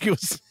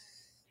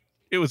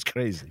 It was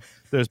crazy.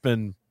 There's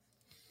been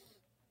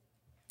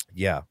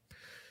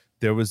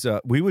there was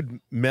we would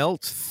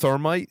melt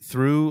thermite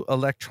through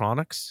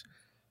electronics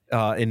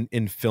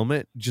and film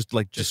it, just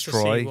like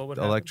destroy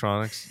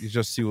electronics. You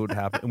just see what would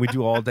happen. And we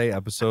do all day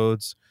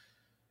episodes,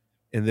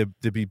 and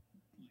there'd be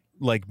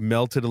like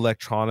melted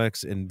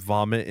electronics and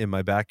vomit in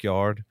my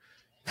backyard.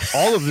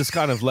 All of this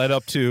kind of led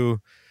up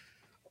to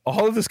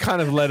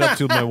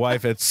my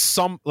wife at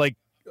some like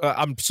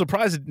I'm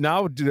surprised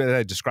now that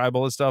I describe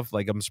all this stuff.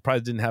 Like I'm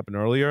surprised it didn't happen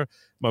earlier.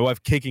 My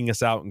wife kicking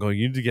us out and going,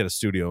 "You need to get a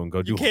studio and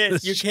go do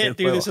this." You can't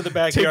do this in the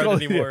backyard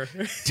anymore.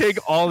 Take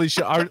all these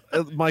shit.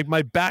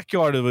 My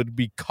backyard would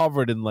be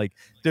covered in like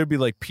there'd be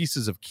like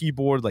pieces of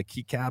keyboard, like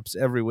keycaps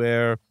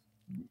everywhere,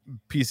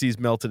 PCs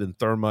melted in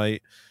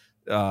thermite,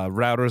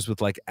 routers with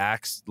like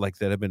axe, like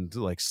that have been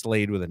like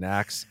slayed with an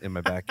axe in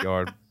my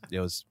backyard. It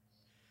was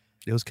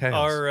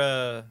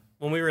chaos.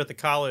 When we were at the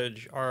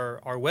college,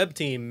 our web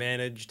team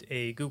managed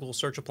a Google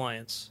search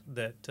appliance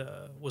that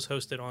was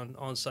hosted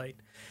on site.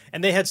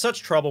 And they had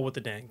such trouble with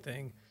the dang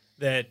thing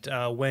that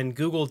when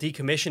Google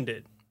decommissioned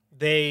it,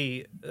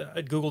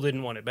 Google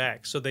didn't want it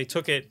back. So they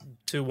took it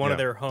to one of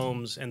their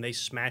homes and they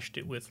smashed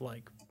it with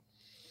like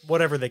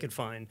whatever they could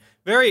find.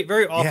 Very,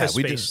 very Office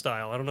Space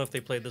style. I don't know if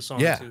they played the song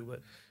too, but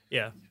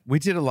yeah. We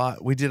did a lot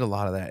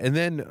of that. And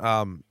then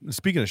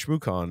speaking of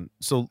ShmooCon,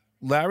 so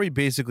Larry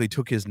basically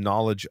took his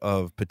knowledge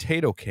of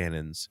potato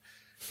cannons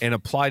and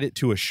applied it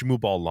to a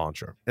Shmooball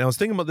launcher. And I was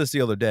thinking about this the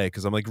other day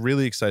because I'm like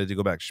really excited to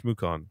go back to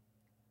ShmooCon.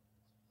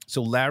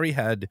 So Larry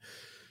had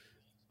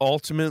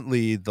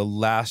ultimately the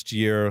last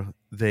year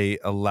they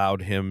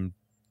allowed him,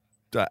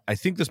 I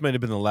think this might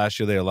have been the last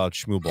year they allowed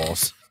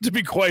Shmooballs, to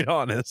be quite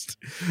honest.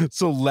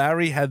 So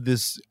Larry had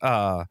this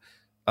car,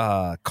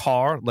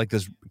 like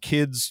this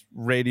kids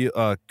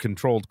radio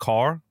controlled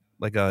car,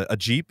 like a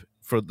Jeep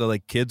for the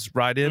like kids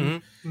ride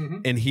in,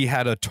 and he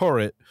had a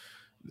turret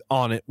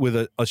on it with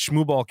a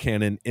Shmooball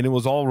cannon, and it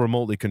was all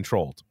remotely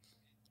controlled.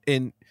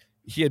 And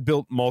he had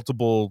built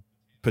multiple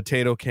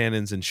potato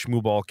cannons and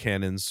Shmooball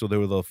cannons, so they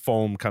were the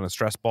foam kind of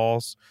stress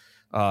balls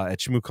at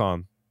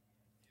ShmooCon.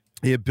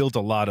 He had built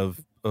a lot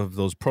of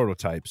those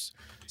prototypes.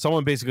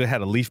 Someone basically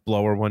had a leaf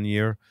blower one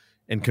year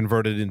and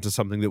converted it into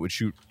something that would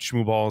shoot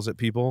Shmooballs at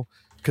people.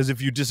 Because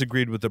if you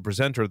disagreed with the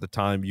presenter at the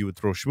time, you would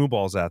throw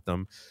Shmooballs at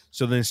them.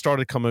 So then they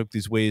started coming up with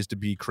these ways to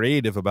be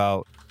creative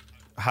about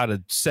how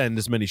to send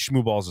as many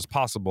Shmooballs as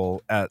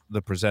possible at the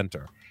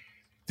presenter.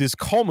 This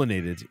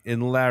culminated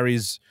in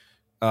Larry's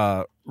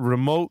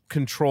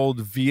remote-controlled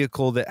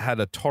vehicle that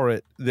had a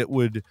turret that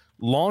would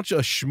launch a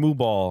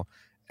Shmooball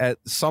at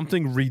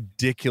something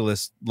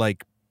ridiculous,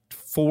 like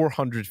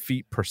 400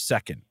 feet per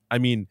second. I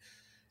mean,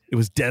 it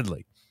was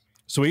deadly.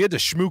 So we had to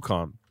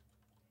ShmooCon.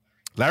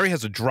 Larry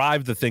has to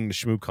drive the thing to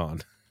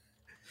ShmooCon.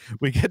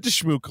 We get to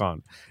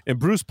ShmooCon, and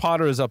Bruce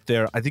Potter is up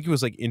there. I think he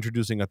was like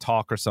introducing a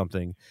talk or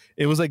something.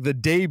 It was like the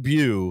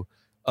debut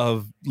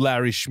of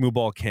Larry's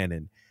Shmooball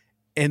cannon.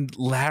 And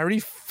Larry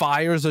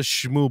fires a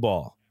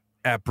Shmooball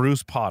at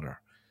Bruce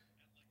Potter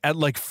at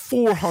like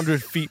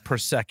 400 feet per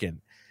second.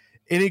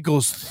 And it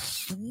goes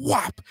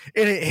thwap,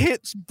 and it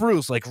hits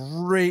Bruce like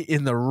right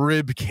in the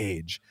rib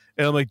cage.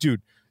 And I'm like,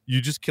 dude, you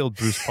just killed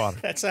Bruce Potter.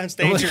 That sounds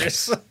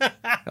dangerous.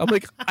 I'm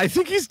like, I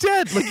think he's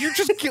dead. Like, you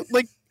just killed,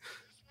 like,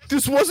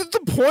 this wasn't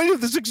the point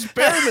of this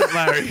experiment,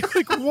 Larry.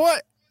 Like,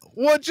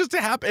 what just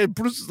happened? And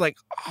Bruce is like,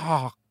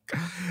 I'm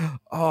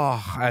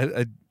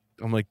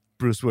like,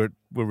 Bruce, we're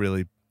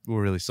really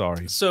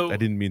sorry. So I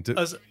didn't mean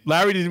to.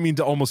 Larry didn't mean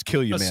to almost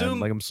kill you, man.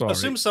 Like, I'm sorry.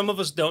 Assume some of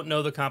us don't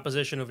know the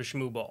composition of a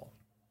Shmooball.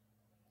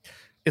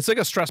 It's like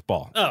a stress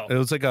ball. Oh, it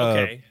was like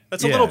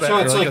that's a little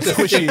better. So it's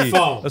like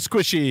a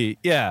squishy,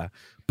 yeah.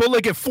 But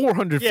like at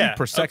 400 feet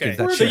per second. Okay.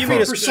 That so you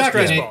mean a stress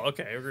second. ball?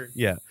 Okay, agree.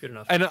 Yeah, good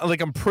enough. And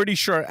like I'm pretty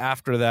sure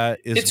after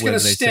that is when they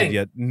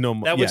said, no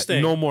more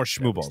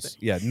Shmooballs.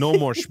 Yeah, no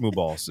more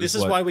Shmooballs. This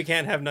is why we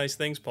can't have nice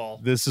things, Paul.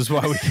 This is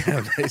why we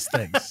can't have nice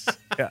things.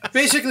 Yeah.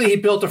 Basically, he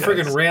built a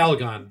friggin'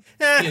 railgun.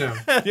 You know.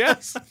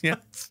 Yes.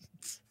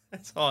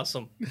 That's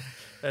awesome.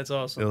 That's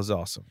awesome. It was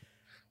awesome.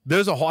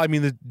 There's a whole. I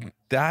mean,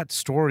 that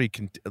story.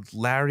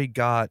 Larry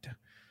got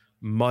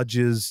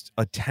Mudge's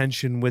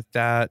attention with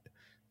that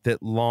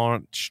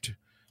launched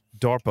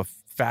DARPA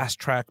Fast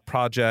Track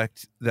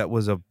project. That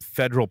was a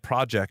federal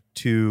project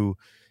to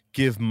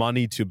give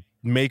money to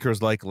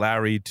makers like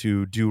Larry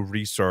to do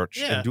research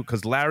and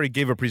because Larry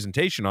gave a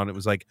presentation on it. It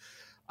was like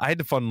I had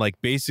to fund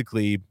like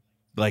basically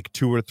like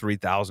 $2,000 or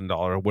 $3,000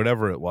 or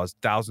whatever it was,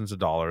 thousands of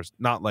dollars,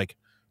 not like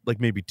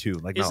maybe two,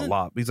 like not a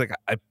lot. He's like,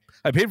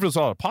 I paid for this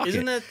all out of pocket.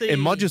 Isn't that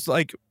and Mudge is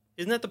like,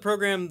 isn't that the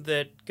program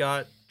that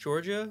got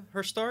Georgia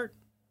her start?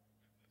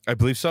 I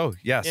believe so.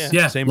 Yes.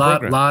 Yeah, Same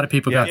lot program. of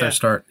people got their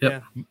start.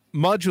 Yep. Yeah.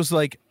 Mudge was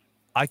like,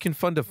 I can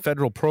fund a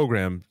federal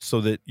program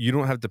so that you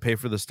don't have to pay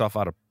for the stuff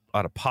out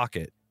of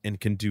pocket and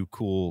can do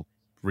cool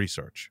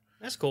research.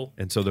 That's cool.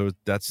 And so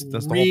that's the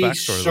whole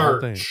backstory of the whole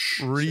thing.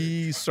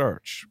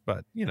 Research.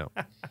 But,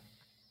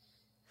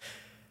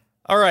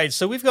 All right,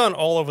 so we've gone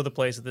all over the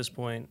place at this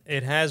point.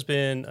 It has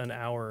been an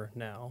hour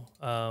now.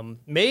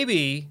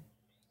 Maybe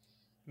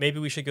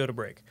we should go to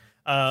break.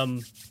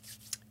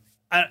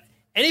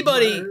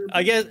 Anybody,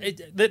 I guess,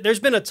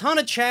 there's been a ton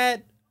of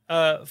chat.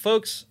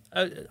 Folks,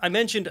 I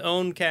mentioned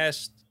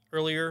Owncast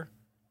earlier.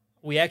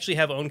 We actually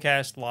have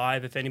Owncast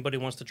live if anybody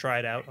wants to try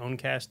it out.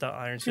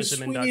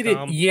 Owncast.ironsysadmin.com. We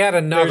needed yet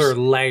another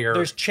layer.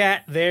 There's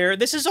chat there.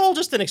 This is all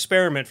just an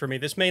experiment for me.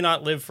 This may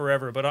not live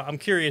forever, but I'm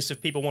curious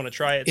if people want to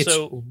try it. It's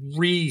so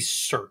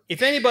research.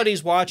 if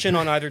anybody's watching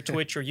on either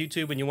Twitch or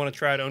YouTube and you want to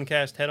try out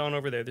Owncast, head on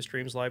over there. The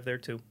stream's live there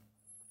too.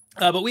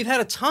 But we've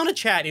had a ton of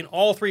chat in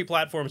all three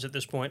platforms at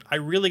this point. I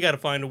really got to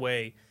find a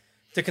way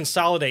to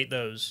consolidate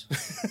those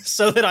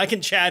so that I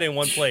can chat in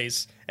one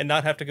place and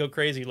not have to go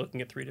crazy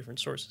looking at three different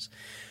sources.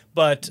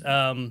 But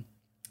at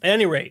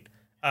any rate,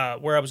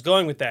 where I was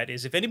going with that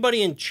is if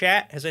anybody in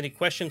chat has any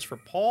questions for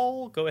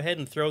Paul, go ahead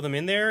and throw them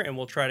in there and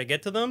we'll try to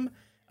get to them.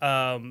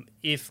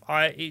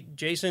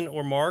 Jason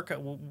or Mark,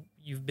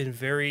 you've been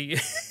very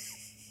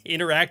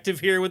interactive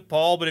here with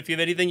Paul, but if you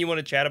have anything you want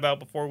to chat about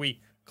before we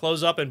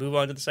close up and move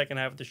on to the second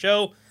half of the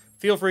show,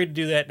 feel free to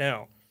do that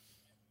now.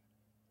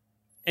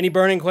 Any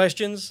burning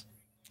questions?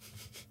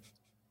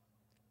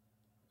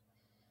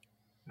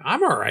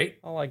 I'm all right.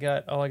 All I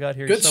got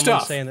here Good is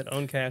someone stuff. saying that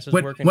Owncast is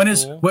When working. when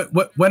is cool.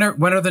 when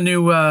are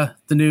the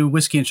new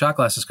whiskey and shot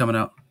glasses coming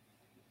out?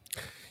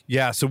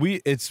 Yeah, so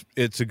it's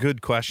a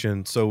good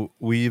question. So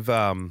we've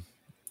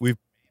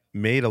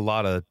made a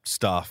lot of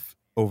stuff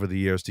over the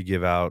years to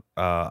give out.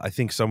 I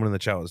think someone in the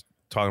chat was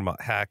talking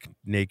about hack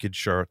naked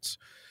shirts.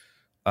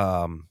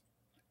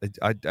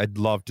 I'd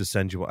love to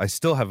send you. I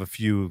still have a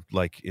few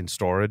like in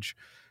storage.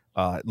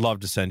 I'd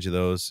love to send you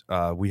those.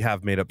 We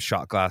have made up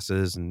shot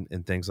glasses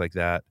and things like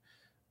that.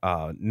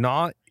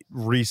 Not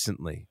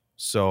recently.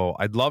 So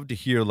I'd love to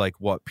hear like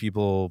what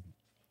people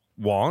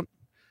want,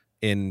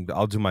 and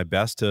I'll do my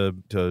best to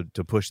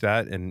push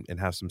that and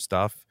have some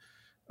stuff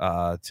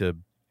to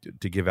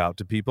give out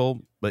to people.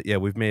 But yeah,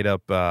 we've made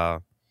up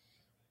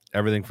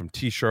everything from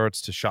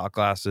t-shirts to shot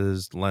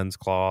glasses, lens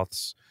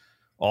cloths,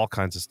 all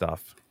kinds of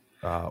stuff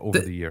over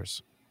the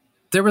years.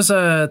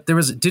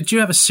 Did you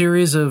have a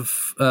series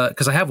of,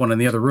 cause I have one in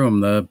the other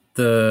room,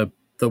 the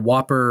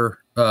Whopper,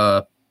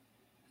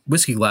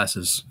 whiskey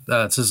glasses.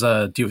 It says,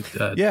 shall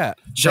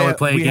we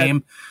play a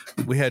game?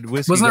 We had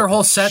whiskey. Wasn't there a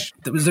whole set?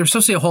 Was there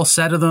supposed to be a whole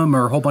set of them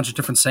or a whole bunch of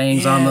different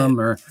sayings on them?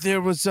 Or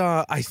there was,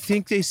 I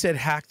think they said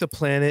hack the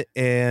planet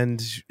and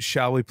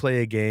shall we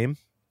play a game?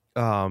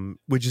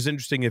 Which is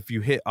interesting. If you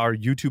hit our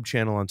YouTube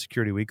channel on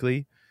Security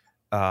Weekly,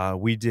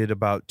 we did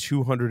about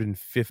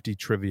 250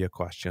 trivia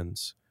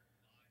questions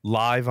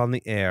live on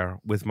the air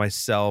with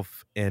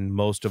myself and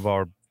most of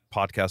our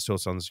podcast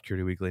hosts on the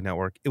Security Weekly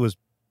network. It was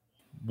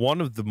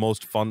one of the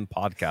most fun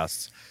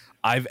podcasts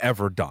I've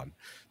ever done,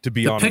 to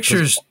be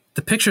honest.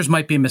 The pictures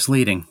might be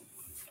misleading.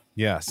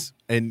 Yes.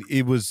 And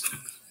it was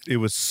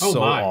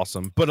so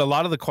awesome. But a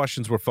lot of the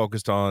questions were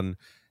focused on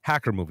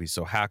hacker movies.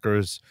 So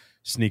hackers,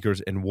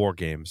 sneakers, and war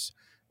games.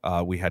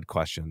 We had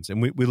questions.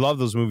 And we love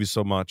those movies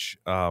so much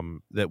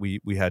that we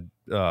had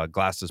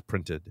glasses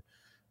printed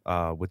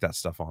with that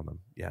stuff on them.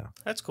 Yeah.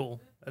 That's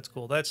cool. That's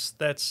one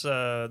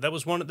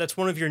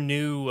of your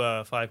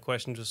new 5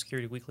 questions of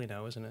Security Weekly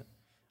now, isn't it?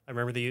 I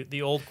remember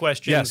the old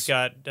questions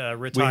got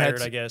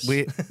retired, I guess.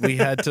 We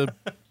had to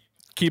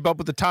keep up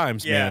with the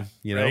times, man.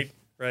 You know?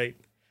 Right.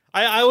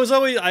 I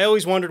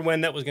always wondered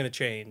when that was going to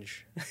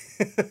change.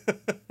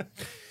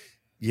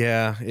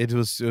 Yeah, it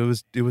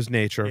was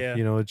nature. Yeah.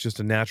 You know, it's just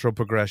a natural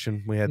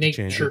progression. We had to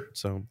change it.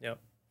 So yep.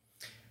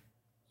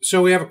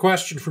 So we have a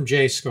question from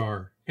Jay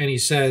Scar, and he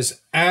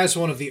says, as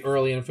one of the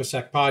early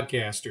InfoSec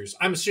podcasters,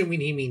 I'm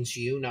assuming he means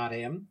you, not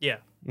him. Yeah.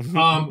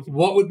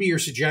 What would be your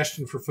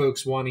suggestion for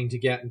folks wanting to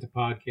get into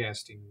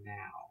podcasting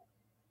now?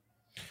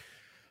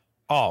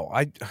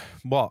 I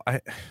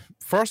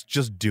first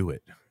just do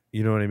it.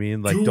 You know what I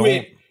mean? Like Do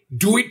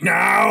it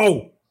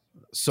now.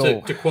 So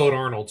to quote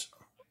Arnold,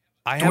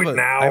 I have a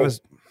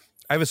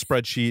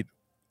spreadsheet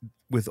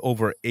with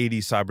over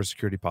 80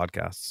 cybersecurity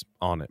podcasts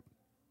on it.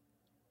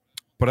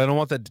 But I don't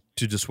want that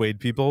to dissuade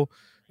people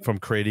from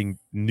creating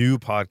new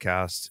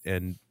podcasts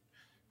and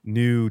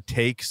new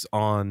takes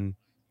on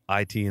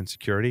IT and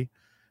security.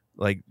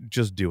 Like,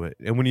 just do it.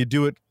 And when you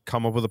do it,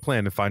 come up with a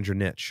plan to find your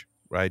niche,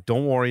 right?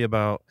 Don't worry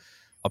about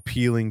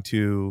appealing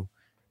to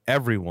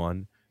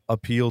everyone.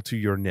 Appeal to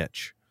your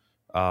niche.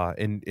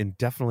 And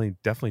definitely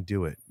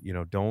do it. You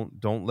know,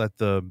 don't let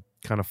the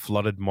kind of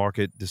flooded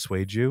market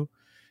dissuade you.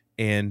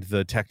 And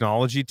the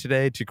technology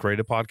today to create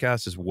a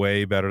podcast is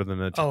way better than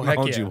the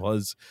technology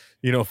was,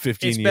 15 years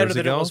ago. It's better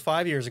than it was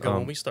 5 years ago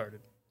when we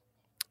started.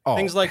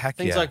 Things like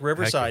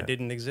Riverside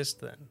didn't exist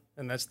then,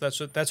 and that's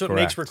what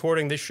makes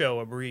recording this show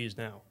a breeze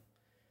now.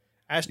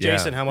 Ask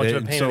Jason how much of a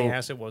And pain so- in the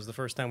ass it was the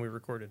first time we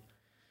recorded.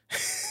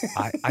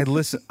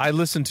 I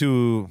listen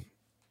to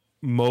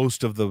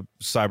most of the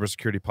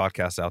cybersecurity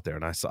podcasts out there,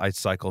 and I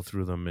cycle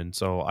through them, and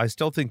so I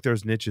still think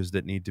there's niches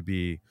that need to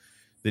be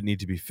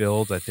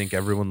filled. I think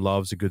everyone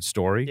loves a good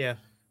story. Yeah.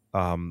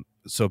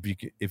 So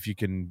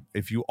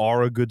if you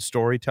are a good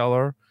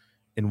storyteller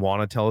and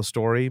want to tell a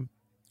story,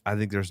 I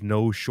think there's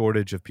no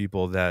shortage of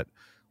people that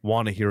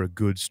want to hear a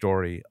good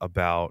story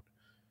about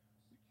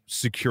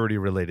security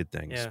related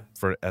things. Yeah.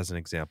 For as an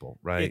example,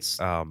 right? It's-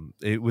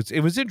 It was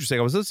interesting.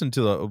 I was listening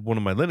to one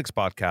of my Linux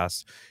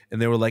podcasts,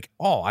 and they were like,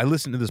 "Oh, I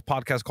listened to this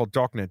podcast called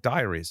Darknet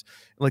Diaries.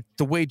 Like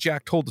the way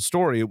Jack told the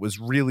story, it was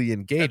really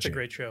engaging." That's a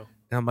great show.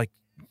 And I'm like,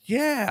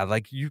 "Yeah,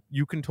 like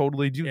you can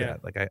totally do Yeah.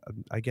 that. Like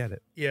I get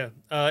it." Yeah,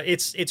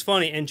 it's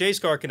funny, and Jay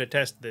Scar can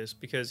attest to this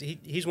because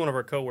he's one of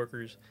our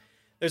coworkers.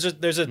 There's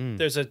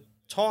a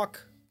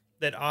talk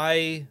that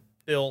I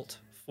built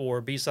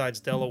for B-Sides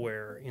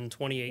Delaware in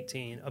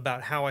 2018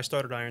 about how I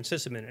started Iron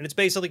Sysadmin, and it's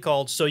basically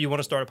called "So You Want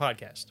to Start a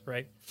Podcast,"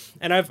 right?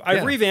 And I've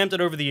revamped it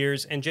over the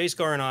years, and Jay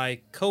Scar and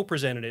I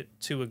co-presented it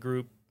to a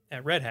group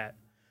at Red Hat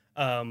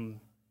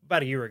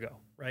about a year ago,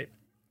 right?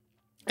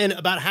 And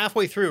about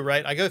halfway through,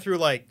 right, I go through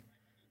like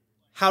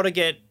how to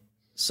get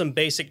some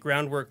basic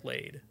groundwork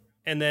laid.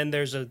 And then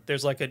there's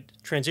like a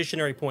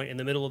transitionary point in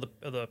the middle of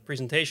the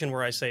presentation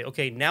where I say,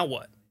 okay, now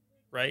what?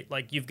 Right?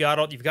 Like you've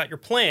got your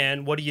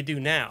plan. What do you do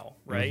now?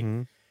 Right?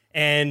 Mm-hmm.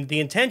 And the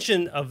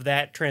intention of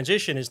that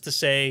transition is to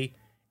say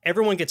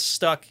everyone gets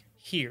stuck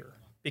here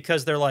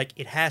because they're like,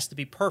 it has to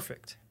be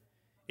perfect.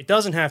 It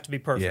doesn't have to be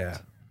perfect. Yeah.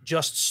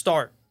 Just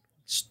start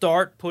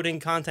putting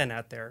content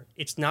out there.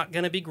 It's not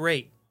going to be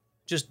great.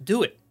 Just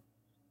do it.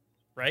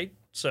 Right?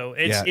 So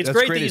it's that's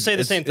great that you say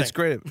the same thing. It's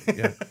great.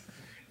 Yeah.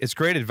 It's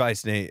great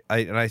advice, Nate.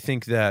 I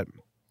think that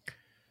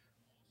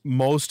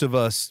most of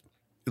us,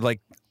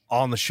 like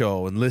on the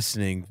show and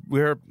listening,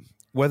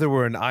 whether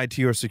we're in IT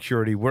or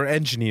security, we're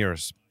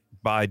engineers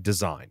by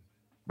design,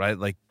 right?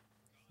 Like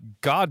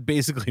God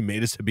basically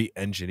made us to be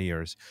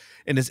engineers.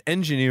 And as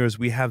engineers,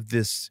 we have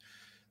this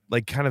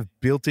like kind of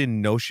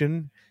built-in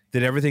notion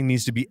that everything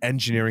needs to be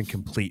engineering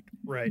complete,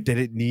 Right. that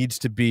it needs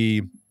to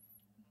be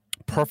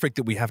perfect,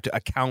 that we have to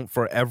account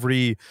for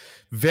every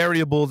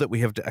variable, that we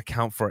have to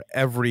account for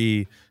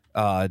every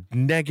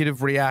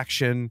negative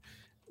reaction.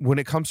 When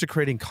it comes to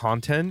creating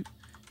content,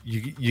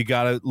 you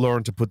got to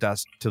learn to put that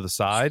to the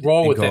side roll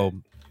and with go it.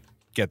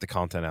 get the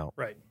content out.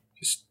 Right.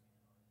 Just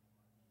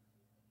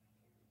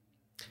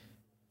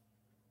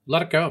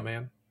let it go,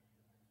 man.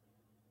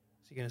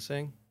 Is he gonna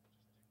sing?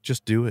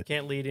 Just do it.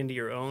 Can't lead into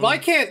your own. Well, I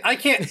can't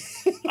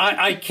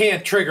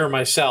trigger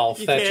myself.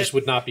 You That can't- just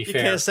would not be You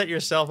fair. can't set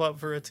yourself up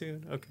for a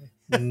tune. Okay.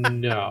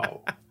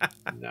 No.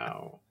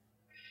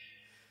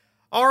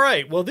 All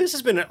right. Well, this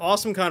has been an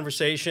awesome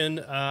conversation.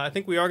 I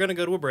think we are going to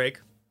go to a break.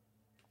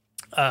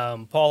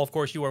 Paul, of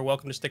course, you are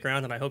welcome to stick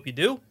around, and I hope you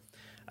do.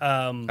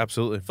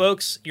 Absolutely.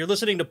 Folks, you're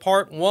listening to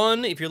part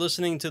 1. If you're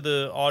listening to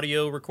the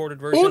audio recorded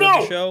version of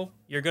the show,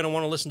 you're going to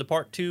want to listen to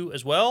part 2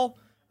 as well.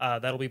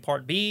 That'll be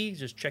part B.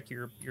 Just check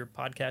your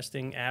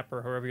podcasting app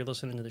or however you're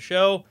listening to the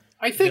show.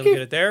 I think You'll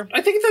get it there. I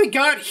think if they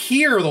got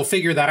here, they'll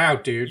figure that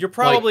out, dude. You're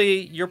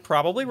probably right. You're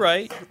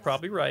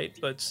probably right.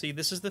 But see,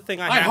 this is the thing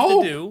I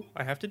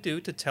have to do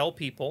to tell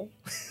people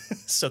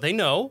so they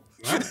know.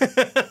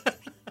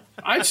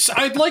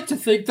 I'd like to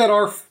think that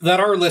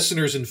our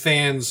listeners and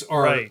fans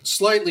are Right.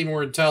 slightly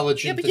more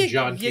intelligent But than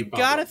John Q. you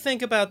got to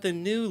think about the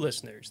new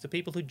listeners, the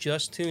people who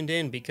just tuned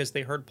in because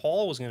they heard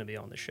Paul was going to be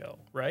on the show,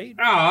 right?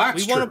 Oh, that's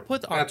we true. want to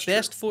put our That's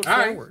best true. foot All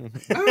right. forward.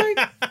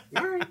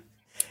 All right.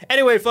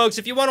 Anyway, folks,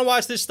 if you want to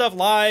watch this stuff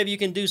live, you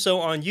can do so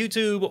on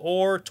YouTube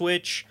or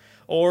Twitch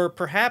or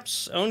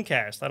perhaps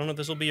Owncast. I don't know if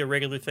this will be a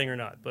regular thing or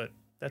not, but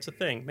that's a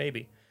thing,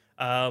 maybe.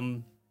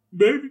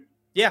 Maybe.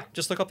 Yeah,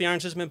 just look up the Iron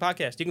Sysadmin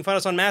Podcast. You can find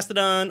us on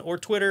Mastodon or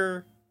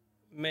Twitter,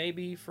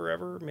 maybe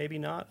forever, maybe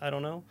not, I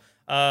don't know.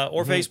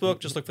 Or Facebook,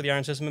 just look for the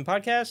Iron Sysadmin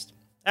Podcast.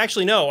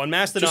 Actually, no, on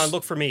Mastodon,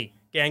 look for me,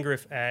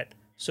 Gangriff at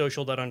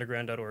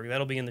social.underground.org.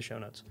 That'll be in the show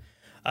notes.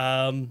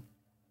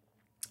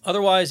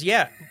 Otherwise,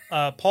 yeah.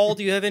 Paul,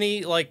 do you have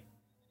any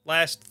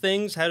last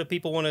things? How do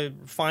people want to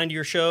find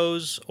your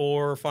shows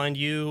or find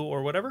you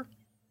or whatever?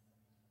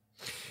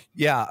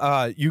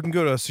 Yeah, you can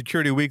go to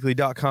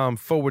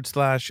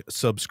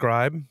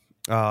securityweekly.com/subscribe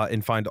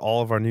and find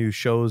all of our new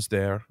shows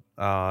there,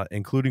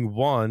 including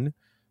one,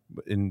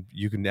 and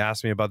you can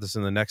ask me about this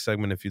in the next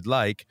segment if you'd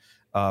like,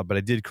 but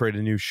I did create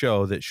a new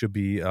show that should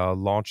be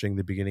launching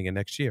the beginning of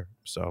next year.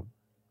 So,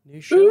 New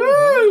show?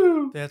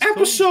 Huh? That's cool.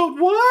 Episode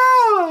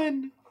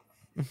 1!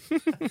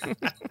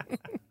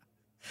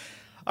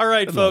 All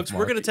right, I folks, love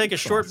we're going to Marky. take a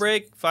short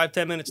break,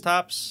 5-10 minutes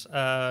tops,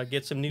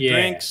 get some new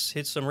drinks,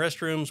 hit some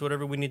restrooms,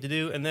 whatever we need to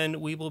do, and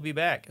then we will be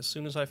back as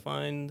soon as I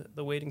find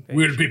the waiting page.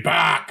 We'll be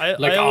back, I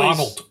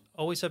Arnold.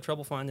 always have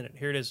trouble finding it.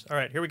 Here it is. All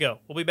right, here we go.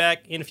 We'll be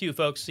back in a few,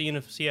 folks. See you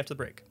after the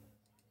break.